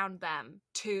be around them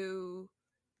to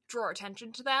draw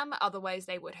attention to them, otherwise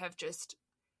they would have just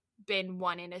been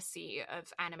one in a sea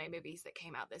of anime movies that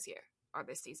came out this year or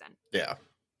this season. Yeah,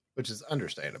 which is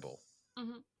understandable.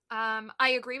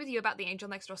 I agree with you about The Angel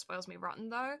Next Door Spoils Me Rotten,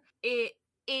 though. It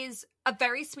is a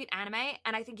very sweet anime,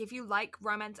 and I think if you like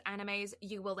romance animes,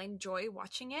 you will enjoy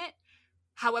watching it.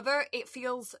 However, it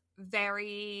feels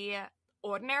very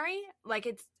ordinary. Like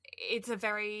it's a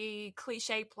very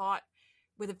cliche plot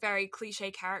with very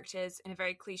cliche characters and a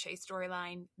very cliche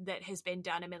storyline that has been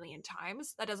done a million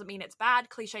times. That doesn't mean it's bad.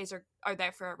 Cliches are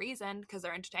there for a reason because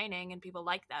they're entertaining and people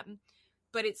like them.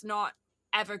 But it's not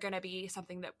ever going to be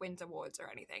something that wins awards or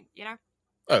anything, you know?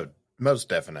 Oh, most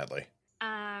definitely.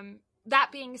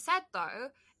 That being said, though,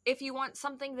 if you want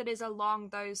something that is along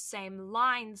those same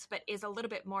lines but is a little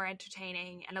bit more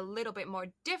entertaining and a little bit more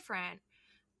different,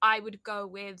 I would go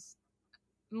with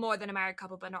More Than a Married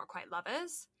Couple But Not Quite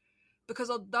Lovers. Because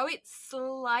although it's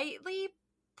slightly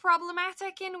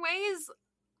problematic in ways,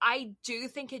 I do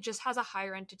think it just has a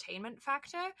higher entertainment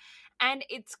factor, and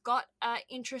it's got an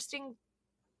interesting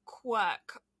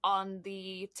quirk on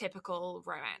the typical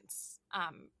romance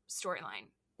storyline.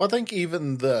 Well, I think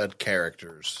even the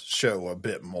characters show a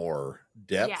bit more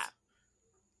depth. Yeah,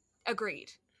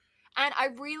 agreed. And I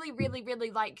really, really,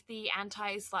 really like the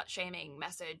anti-slut shaming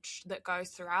message that goes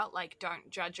throughout. Like, don't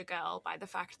judge a girl by the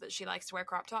fact that she likes to wear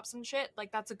crop tops and shit.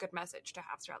 Like, that's a good message to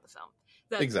have throughout the film,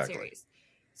 the series.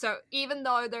 So even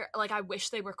though they're like, I wish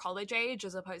they were college age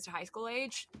as opposed to high school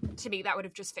age. To me, that would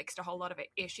have just fixed a whole lot of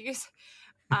issues.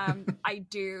 I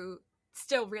do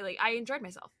still really, I enjoyed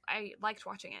myself. I liked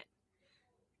watching it.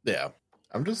 Yeah,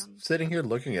 I'm just sitting here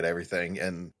looking at everything,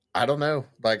 and I don't know.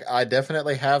 Like, I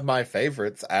definitely have my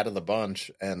favorites out of the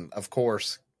bunch, and of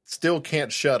course, still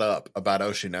can't shut up about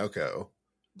Oshinoko.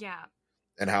 Yeah.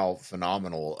 And how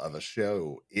phenomenal of a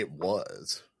show it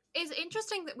was. It's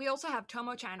interesting that we also have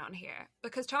Tomo-chan on here,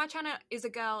 because Tomo-chan is a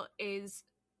girl, is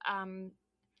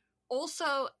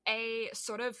also a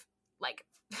sort of like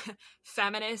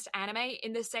feminist anime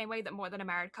in the same way that More Than a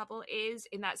Married Couple is,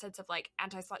 in that sense of like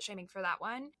anti-slut shaming for that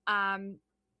one.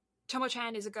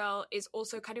 Tomo-chan is a girl, is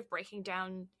also kind of breaking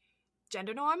down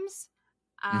gender norms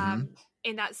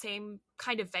in that same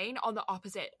kind of vein on the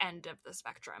opposite end of the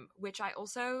spectrum, which I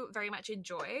also very much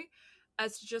enjoy,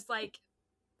 as to just like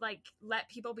let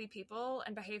people be people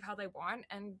and behave how they want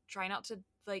and try not to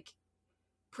like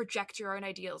project your own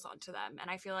ideals onto them.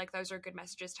 And I feel like those are good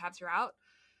messages to have throughout.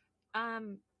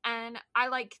 And I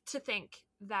like to think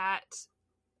that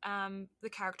the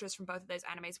characters from both of those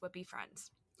animes would be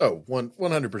friends. Oh,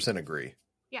 100% agree.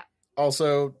 Yeah.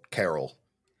 Also, Carol.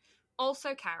 I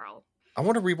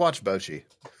want to rewatch Bocchi.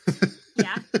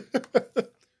 Yeah.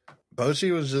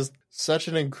 Bocchi was just such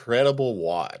an incredible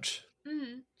watch.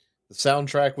 Mm-hmm. The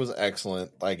soundtrack was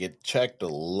excellent. Like, it checked a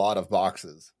lot of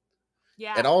boxes.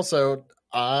 Yeah. And also,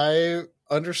 I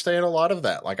understand a lot of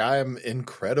that. Like, I am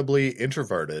incredibly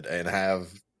introverted and have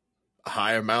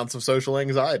high amounts of social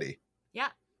anxiety. Yeah.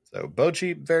 So,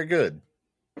 Bocchi, very good.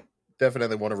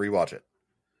 Definitely want to rewatch it.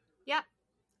 Yeah.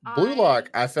 Blue Lock,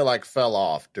 I feel like, fell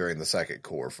off during the second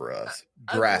core for us.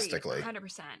 Drastically.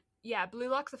 100%. Yeah, Blue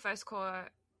Lock, the first core,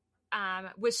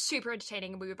 was super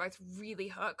entertaining, and we were both really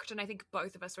hooked, and I think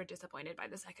both of us were disappointed by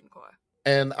the second core.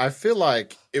 And I feel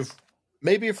like if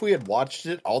we had watched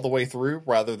it all the way through,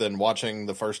 rather than watching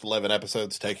the first 11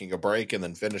 episodes, taking a break, and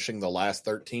then finishing the last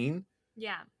 13,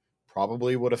 yeah,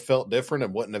 probably would have felt different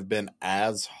and wouldn't have been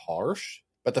as harsh.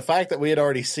 But the fact that we had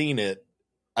already seen it,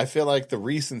 I feel like the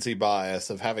recency bias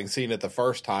of having seen it the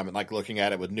first time and like looking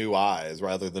at it with new eyes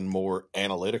rather than more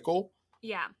analytical.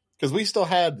 Yeah. Because we still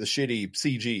had the shitty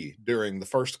CG during the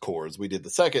first cores. We did the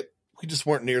second. We just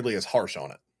weren't nearly as harsh on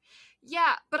it.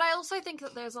 Yeah, but I also think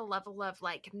that there's a level of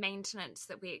like maintenance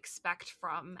that we expect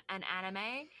from an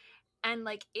anime. And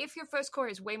like, if your first core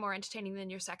is way more entertaining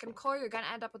than your second core, you're going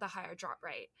to end up with a higher drop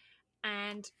rate.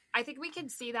 And I think we can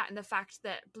see that in the fact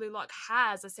that Blue Lock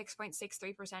has a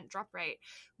 6.63% drop rate,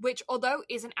 which, although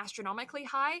isn't astronomically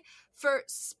high, for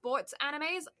sports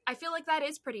animes, I feel like that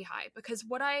is pretty high, because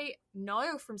what I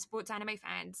know from sports anime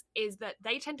fans is that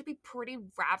they tend to be pretty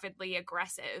rabidly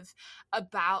aggressive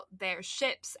about their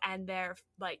ships and their,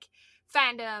 like,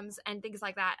 fandoms and things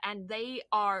like that, and they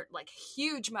are like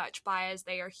huge merch buyers.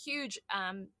 They are huge,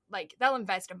 like they'll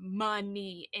invest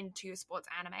money into sports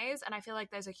animes, and I feel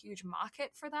like there's a huge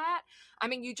market for that. I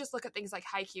mean, you just look at things like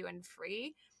Haikyuu and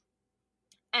Free,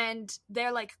 and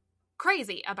they're like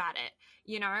crazy about it,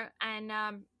 you know. And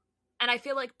And I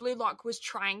feel like Blue Lock was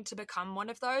trying to become one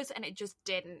of those, and it just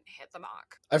didn't hit the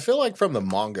mark. I feel like from the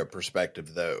manga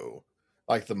perspective, though,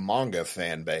 like the manga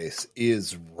fan base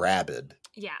is rabid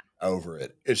over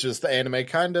it. It's just the anime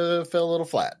kind of fell a little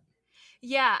flat.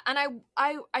 Yeah, and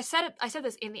I said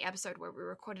this in the episode where we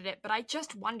recorded it, but I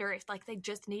just wonder if like they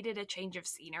just needed a change of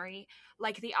scenery.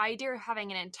 Like the idea of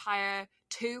having an entire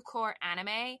 2-core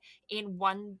anime in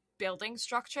one building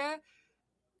structure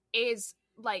is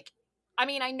like, I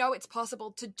mean, I know it's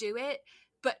possible to do it,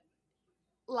 but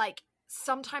like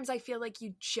sometimes I feel like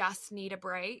you just need a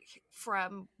break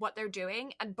from what they're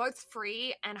doing. And both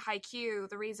Free and Haikyuu,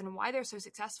 the reason why they're so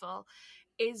successful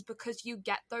is because you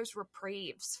get those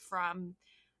reprieves from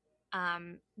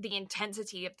the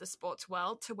intensity of the sports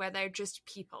world to where they're just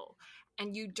people.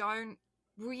 And you don't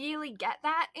really get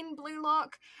that in Blue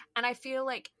Lock. And I feel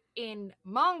like in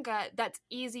manga, that's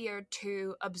easier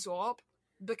to absorb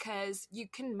because you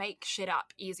can make shit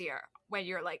up easier when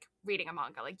you're like reading a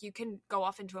manga. Like you can go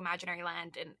off into imaginary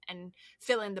land and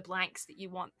fill in the blanks that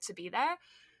you want to be there.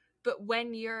 But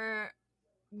when you're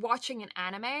watching an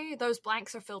anime, those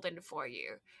blanks are filled in for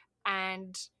you.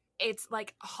 And it's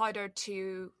like harder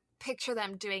to picture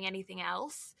them doing anything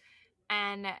else.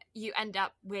 And you end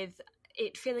up with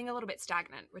it feeling a little bit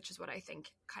stagnant, which is what I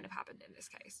think kind of happened in this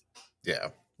case. Yeah,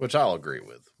 which I'll agree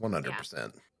with 100%. Yeah.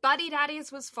 Buddy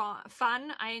Daddies was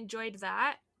fun. I enjoyed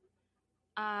that.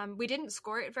 We didn't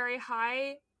score it very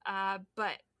high,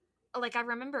 but like I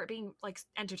remember it being like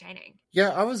entertaining. Yeah,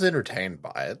 I was entertained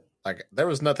by it. Like there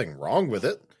was nothing wrong with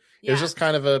it. Yeah. It was just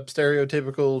kind of a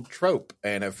stereotypical trope,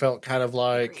 and it felt kind of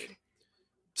like Agreed.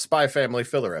 Spy Family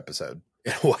filler episode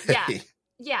in a way.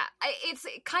 Yeah, it's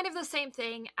kind of the same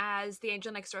thing as The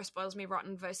Angel Next Door Spoils Me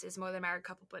Rotten versus More Than Married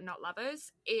Couple But Not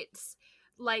Lovers. It's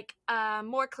like a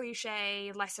more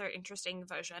cliche, lesser interesting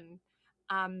version,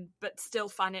 but still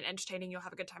fun and entertaining. You'll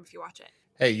have a good time if you watch it.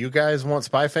 Hey, you guys want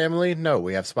Spy Family? No,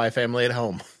 we have Spy Family at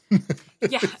home.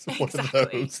 Yeah, it's one of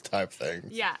those type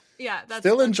things. Yeah, that's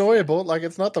still enjoyable. Like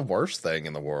it's not the worst thing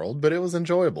in the world, but it was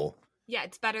enjoyable. Yeah,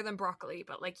 it's better than broccoli,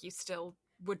 but like you still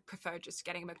would prefer just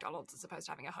getting a McDonald's as opposed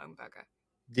to having a home burger.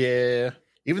 Yeah,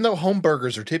 even though home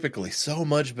burgers are typically so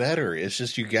much better, it's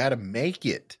just you got to make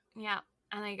it. Yeah,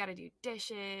 and then you got to do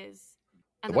dishes.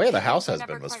 And the way the house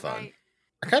husband was fun. Right.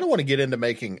 I kind of want to get into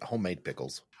making homemade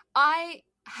pickles. I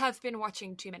have been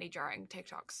watching too many jarring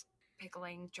TikToks.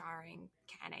 Pickling, jarring,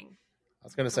 canning. I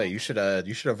was going to say, you should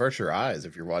avert your eyes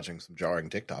if you're watching some jarring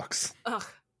TikToks. Ugh.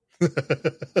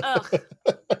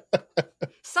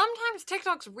 Sometimes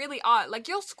TikToks really are. Like,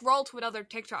 you'll scroll to another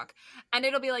TikTok, and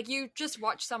it'll be like, you just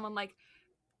watch someone, like,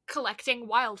 collecting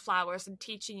wildflowers and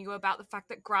teaching you about the fact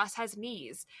that grass has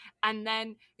knees. And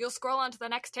then you'll scroll on to the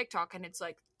next TikTok, and it's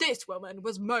like, this woman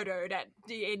was murdered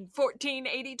in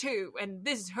 1482, and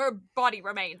this is her body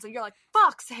remains. And you're like,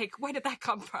 fuck's sake, where did that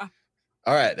come from?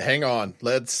 All right, hang on.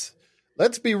 Let's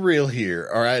be real here,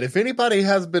 all right? If anybody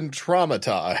has been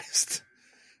traumatized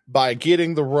by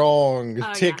getting the wrong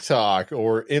TikTok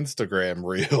or Instagram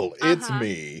reel, it's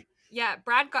me. Yeah,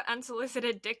 Brad got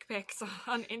unsolicited dick pics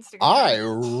on Instagram. I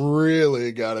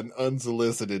really got an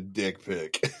unsolicited dick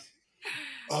pic.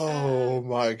 Oh,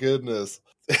 my goodness.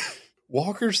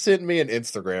 Walker sent me an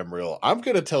Instagram reel. I'm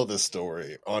going to tell this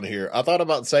story on here. I thought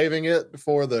about saving it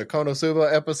for the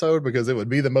Konosuba episode because it would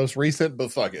be the most recent,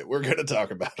 but fuck it. We're going to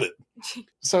talk about it.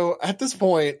 So at this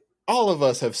point, all of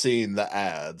us have seen the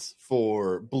ads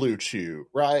for Blue Chew,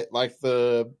 right? Like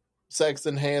the sex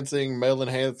enhancing, male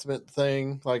enhancement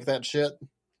thing, like that shit.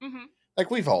 Mm-hmm. Like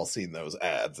we've all seen those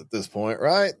ads at this point,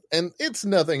 right? And it's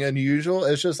nothing unusual.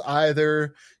 It's just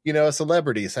either, a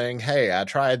celebrity saying, hey, I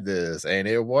tried this and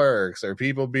it works. Or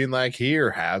people being like,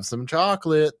 here, have some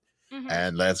chocolate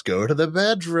and let's go to the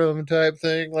bedroom type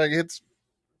thing. Like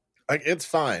it's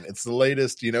fine. It's the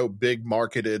latest, big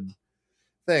marketed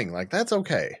thing. Like that's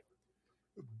okay.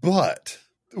 But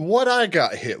what I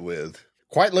got hit with,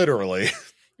 quite literally,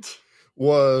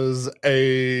 was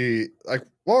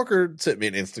Walker sent me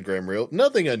an Instagram reel.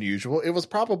 Nothing unusual. It was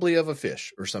probably of a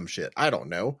fish or some shit. I don't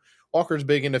know. Walker's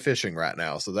big into fishing right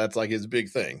now, so that's like his big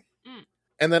thing.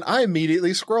 And then I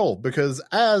immediately scroll because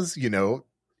as,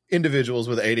 individuals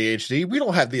with ADHD, we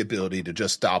don't have the ability to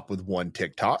just stop with one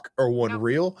TikTok or one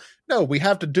reel. No, we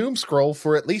have to doom scroll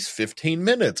for at least 15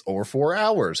 minutes or 4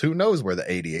 hours. Who knows where the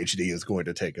ADHD is going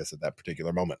to take us at that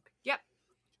particular moment. Yep.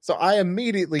 So I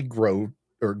immediately go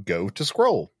to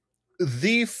scroll.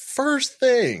 The first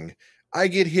thing I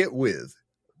get hit with,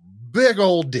 big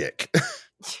old dick,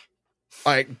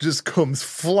 like just comes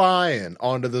flying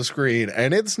onto the screen,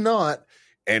 and it's not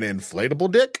an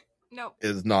inflatable dick. No.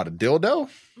 It's not a dildo.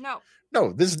 No.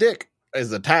 No, this dick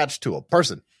is attached to a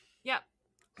person. Yep.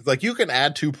 It's like, you can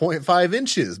add 2.5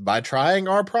 inches by trying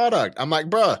our product. I'm like,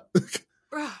 bruh,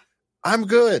 Bruh. I'm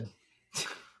good.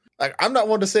 Like, I'm not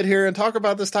one to sit here and talk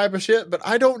about this type of shit, but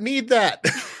I don't need that.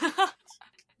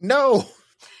 No.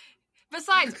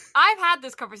 Besides, I've had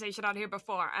this conversation on here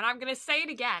before, and I'm going to say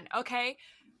it again, okay?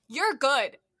 You're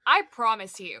good. I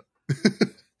promise you.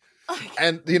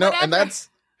 And, you know, whatever.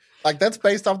 and that's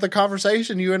based off the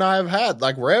conversation you and I have had.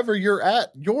 Like, wherever you're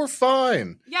at, you're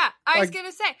fine. Yeah, I was Like- going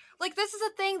to say, like, this is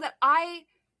a thing that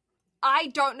I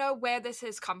don't know where this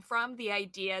has come from, the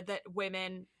idea that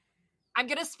women... I'm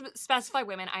going to specify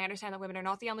women. I understand that women are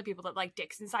not the only people that like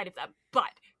dicks inside of them, but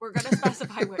we're going to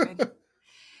specify women.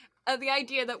 The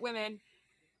idea that women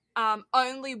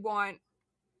only want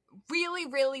really,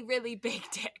 really, really big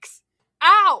dicks.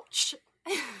 Ouch!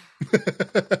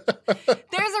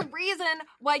 There's a reason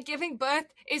why giving birth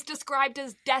is described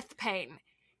as death pain.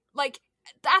 Like,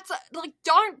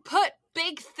 don't put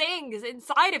big things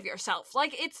inside of yourself.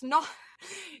 Like, it's not...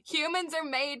 Humans are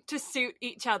made to suit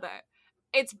each other.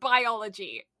 It's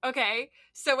biology, okay?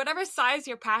 So whatever size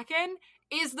you're packing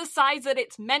is the size that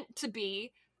it's meant to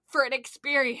be for an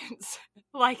experience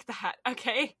like that,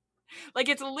 okay? Like,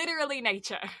 it's literally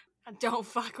nature. Don't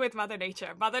fuck with Mother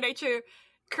Nature. Mother Nature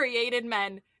created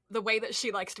men the way that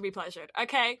she likes to be pleasured,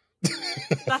 okay?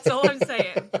 That's all I'm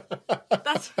saying.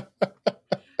 That's...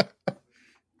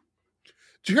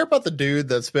 Did you hear about the dude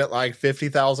that spent like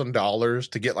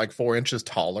 $50,000 to get like 4 inches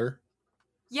taller?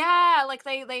 Yeah, like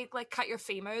they like cut your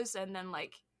femurs and then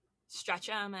like stretch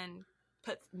them and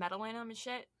put metal in them and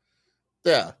shit.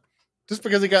 Yeah. Just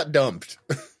because he got dumped.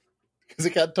 Because he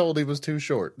got told he was too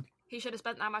short. He should have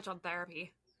spent that much on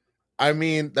therapy. I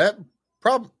mean, that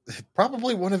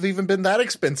probably wouldn't have even been that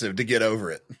expensive to get over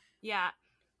it. Yeah.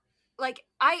 Like,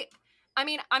 I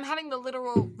mean, I'm having the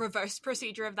literal reverse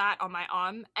procedure of that on my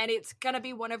arm, and it's gonna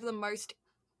be one of the most,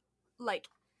 like,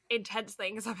 intense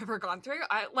things I've ever gone through.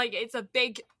 It's a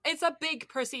big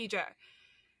procedure.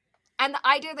 And the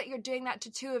idea that you're doing that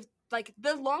to two of, like,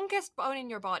 the longest bone in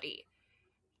your body,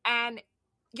 and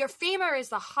your femur is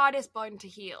the hardest bone to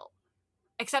heal,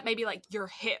 except maybe, like, your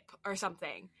hip or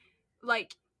something.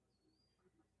 Like,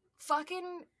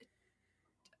 fucking,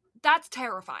 that's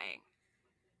terrifying.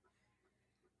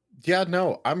 Yeah,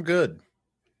 no, I'm good.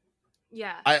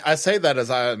 Yeah. I say that as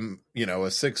I'm, you know, a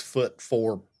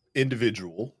 6'4"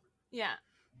 individual. Yeah.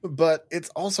 But it's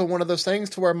also one of those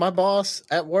things to where my boss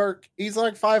at work, he's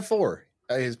like 5'4".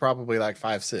 He's probably like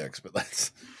 5'6", but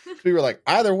that's... we were like,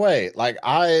 either way, like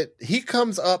he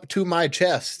comes up to my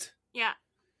chest. Yeah.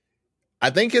 I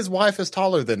think his wife is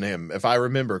taller than him, if I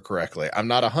remember correctly. I'm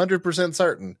not 100%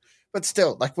 certain, but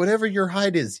still, like, whatever your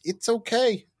height is, it's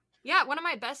okay. Yeah, one of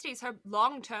my besties, her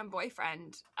long-term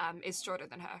boyfriend is shorter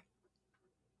than her.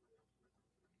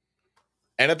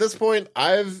 And at this point,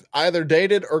 I've either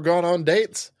dated or gone on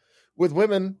dates with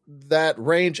women that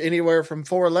range anywhere from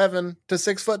 4'11" to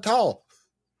 6 foot tall.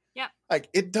 Yeah. Like,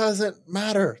 it doesn't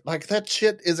matter. Like, that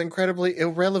shit is incredibly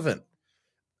irrelevant.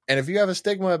 And if you have a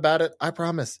stigma about it, I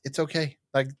promise it's okay.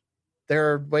 Like,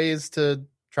 there are ways to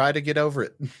try to get over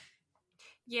it.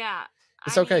 Yeah.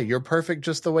 It's okay. You're perfect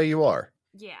just the way you are.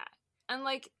 Yeah. And,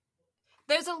 like,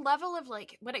 there's a level of,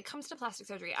 like, when it comes to plastic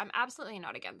surgery, I'm absolutely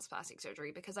not against plastic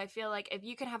surgery, because I feel like if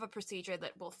you can have a procedure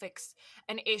that will fix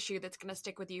an issue that's going to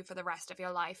stick with you for the rest of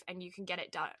your life, and you can get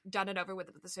it done and over with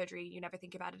the surgery, you never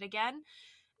think about it again,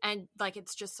 and, like,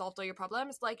 it's just solved all your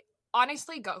problems, like,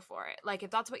 honestly, go for it. Like,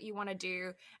 if that's what you want to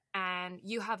do, and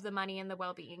you have the money and the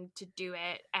well-being to do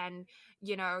it, and,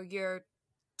 you know, you're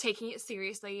taking it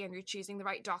seriously, and you're choosing the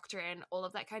right doctor and all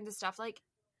of that kind of stuff, like,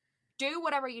 do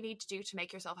whatever you need to do to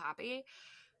make yourself happy.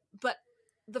 But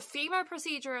the femur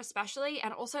procedure especially,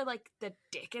 and also, like, the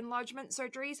dick enlargement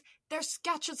surgeries, they're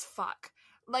sketch as fuck.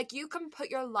 Like, you can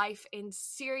put your life in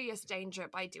serious danger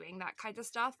by doing that kind of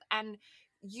stuff, and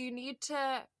you need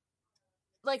to,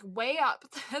 like, weigh up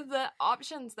the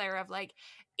options there of, like,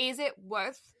 is it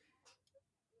worth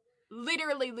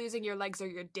literally losing your legs or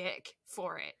your dick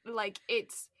for it? Like,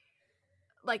 it's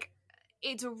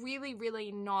really,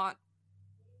 really not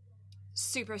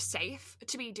super safe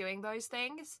to be doing those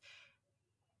things.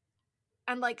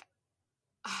 And, like,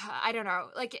 I don't know,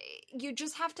 like, you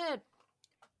just have to,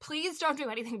 please don't do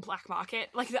anything black market.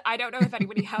 Like, I don't know if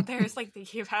anybody out there is, like,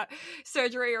 thinking about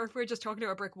surgery, or if we're just talking to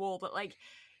a brick wall, but, like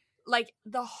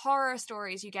the horror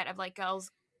stories you get of, like,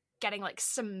 girls getting, like,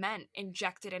 cement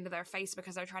injected into their face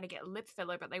because they're trying to get lip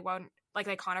filler, but they won't, like,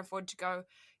 they can't afford to go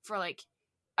for, like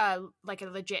a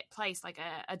legit place, like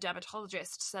a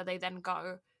dermatologist, so they then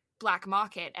go black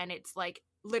market, and it's, like,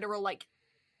 literal, like,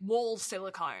 wall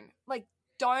silicone. Like,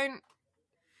 don't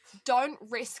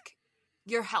risk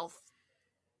your health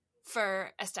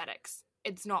for aesthetics.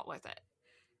 It's not worth it.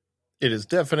 It is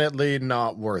definitely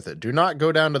not worth it. Do not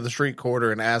go down to the street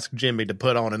corner and ask Jimmy to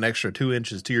put on an extra 2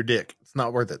 inches to your dick. It's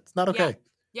not worth it. It's not okay.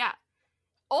 Yeah.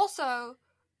 Also,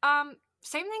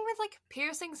 same thing with like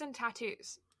piercings and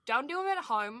tattoos. Don't do them at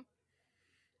home.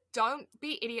 Don't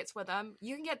be idiots with them.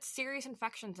 You can get serious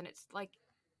infections, and it's like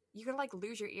you can like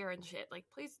lose your ear and shit. Like,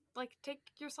 please, like take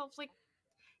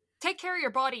care of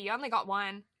your body. You only got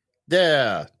one.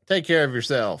 Yeah, take care of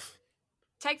yourself.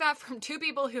 Take that from two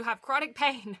people who have chronic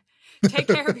pain. Take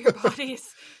care of your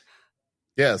bodies.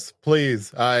 Yes,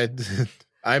 please.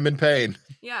 I'm in pain.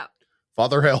 Yeah.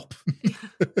 Father, help.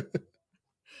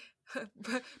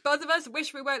 Both of us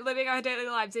wish we weren't living our daily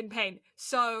lives in pain.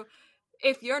 So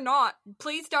if you're not,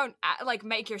 please don't like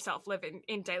make yourself live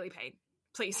in daily pain.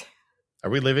 Please. Are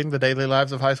we living the daily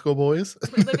lives of high school boys?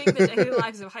 We're living the daily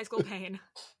lives of high school pain.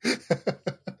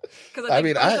 Because I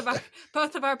mean,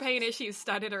 both of our pain issues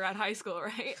started around high school,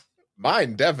 right?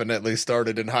 Mine definitely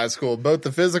started in high school, both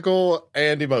the physical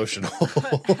and emotional.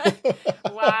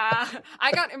 Wow.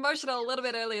 I got emotional a little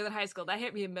bit earlier than high school. That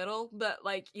hit me in middle, but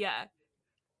like, yeah.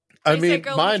 I mean,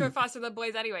 girls mature faster than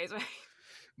boys anyways, right?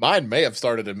 Mine may have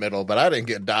started in middle, but I didn't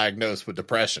get diagnosed with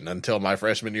depression until my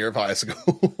freshman year of high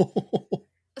school.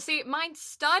 See, mine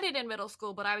started in middle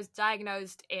school, but I was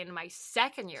diagnosed in my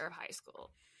second year of high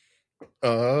school.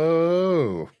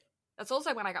 Oh. That's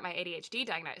also when I got my ADHD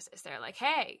diagnosis. They're like,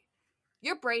 hey,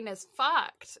 your brain is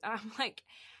fucked. And I'm like,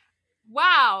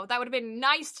 wow, that would have been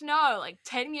nice to know like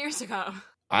 10 years ago.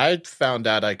 I found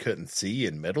out I couldn't see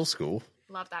in middle school.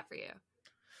 Love that for you.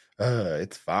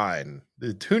 It's fine.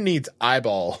 Who needs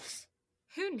eyeballs?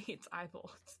 Who needs eyeballs?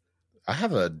 I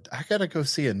gotta go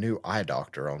see a new eye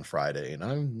doctor on Friday, and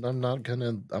I'm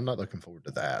not looking forward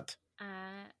to that.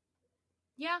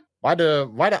 Yeah. Why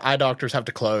do eye doctors have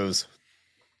to close?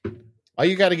 Why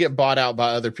you gotta get bought out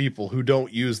by other people who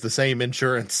don't use the same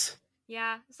insurance?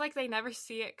 Yeah, it's like they never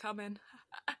see it coming.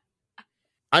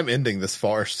 I'm ending this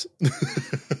farce.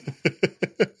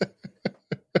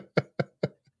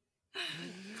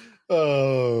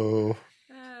 Oh.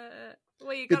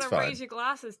 Well, you gotta raise your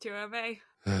glasses to him, eh?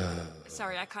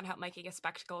 Sorry, I can't help making a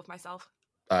spectacle of myself.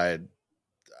 I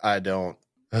don't.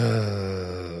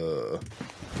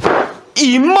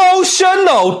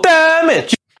 Emotional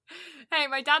damage. Hey,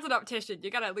 my dad's an optician.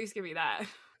 You gotta at least give me that.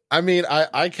 I mean,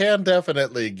 I can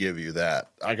definitely give you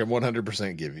that. I can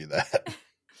 100% give you that.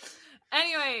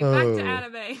 Anyway, back to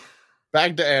anime.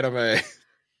 Back to anime.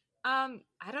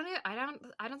 I don't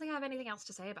think I have anything else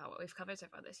to say about what we've covered so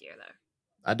far this year, though.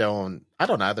 I don't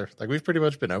either. Like, we've pretty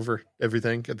much been over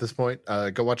everything at this point.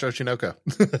 Go watch Oshinoko.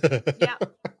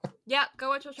 Yeah, go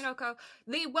watch Oshinoko.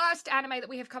 The worst anime that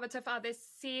we have covered so far this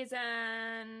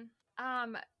season.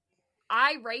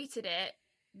 I rated it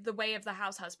The Way of the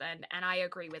House Husband, and I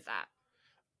agree with that.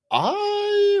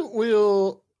 I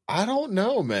don't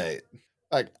know, mate.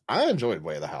 Like, I enjoyed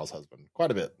Way of the House Husband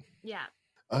quite a bit. Yeah.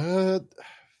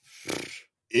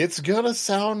 It's gonna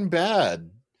sound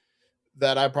bad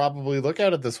that I probably look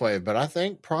at it this way, but I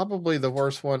think probably the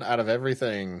worst one out of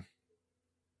everything.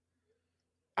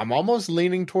 I'm almost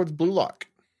leaning towards Blue Lock.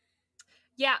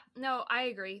 Yeah, no, I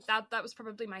agree. That was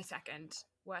probably my second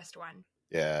worst one.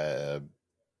 Yeah,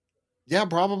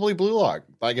 probably Blue Lock.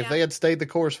 Like, if they had stayed the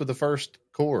course with the first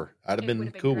core, I'd have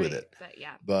been cool with it.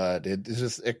 But it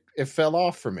just it fell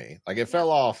off for me. Like, it fell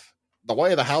off. The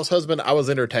Way of the House Husband, I was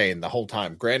entertained the whole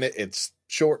time. Granted, it's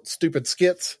short, stupid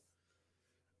skits,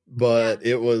 but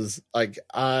it was like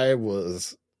I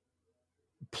was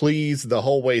pleased the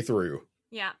whole way through.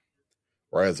 Yeah.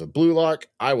 Whereas with Blue Lock,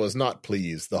 I was not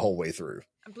pleased the whole way through.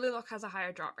 Blue Lock has a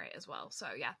higher drop rate as well, so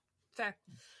yeah, fair.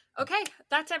 Okay,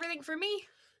 that's everything for me.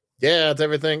 Yeah, that's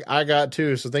everything I got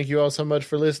too. So thank you all so much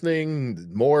for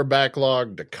listening. More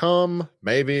backlog to come.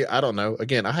 Maybe, I don't know.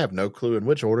 Again, I have no clue in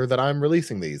which order that I'm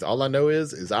releasing these. All I know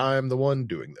is I'm the one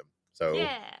doing them. So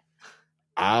yeah.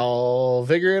 I'll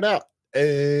figure it out.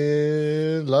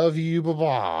 And love you. Bye-bye.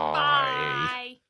 Bye.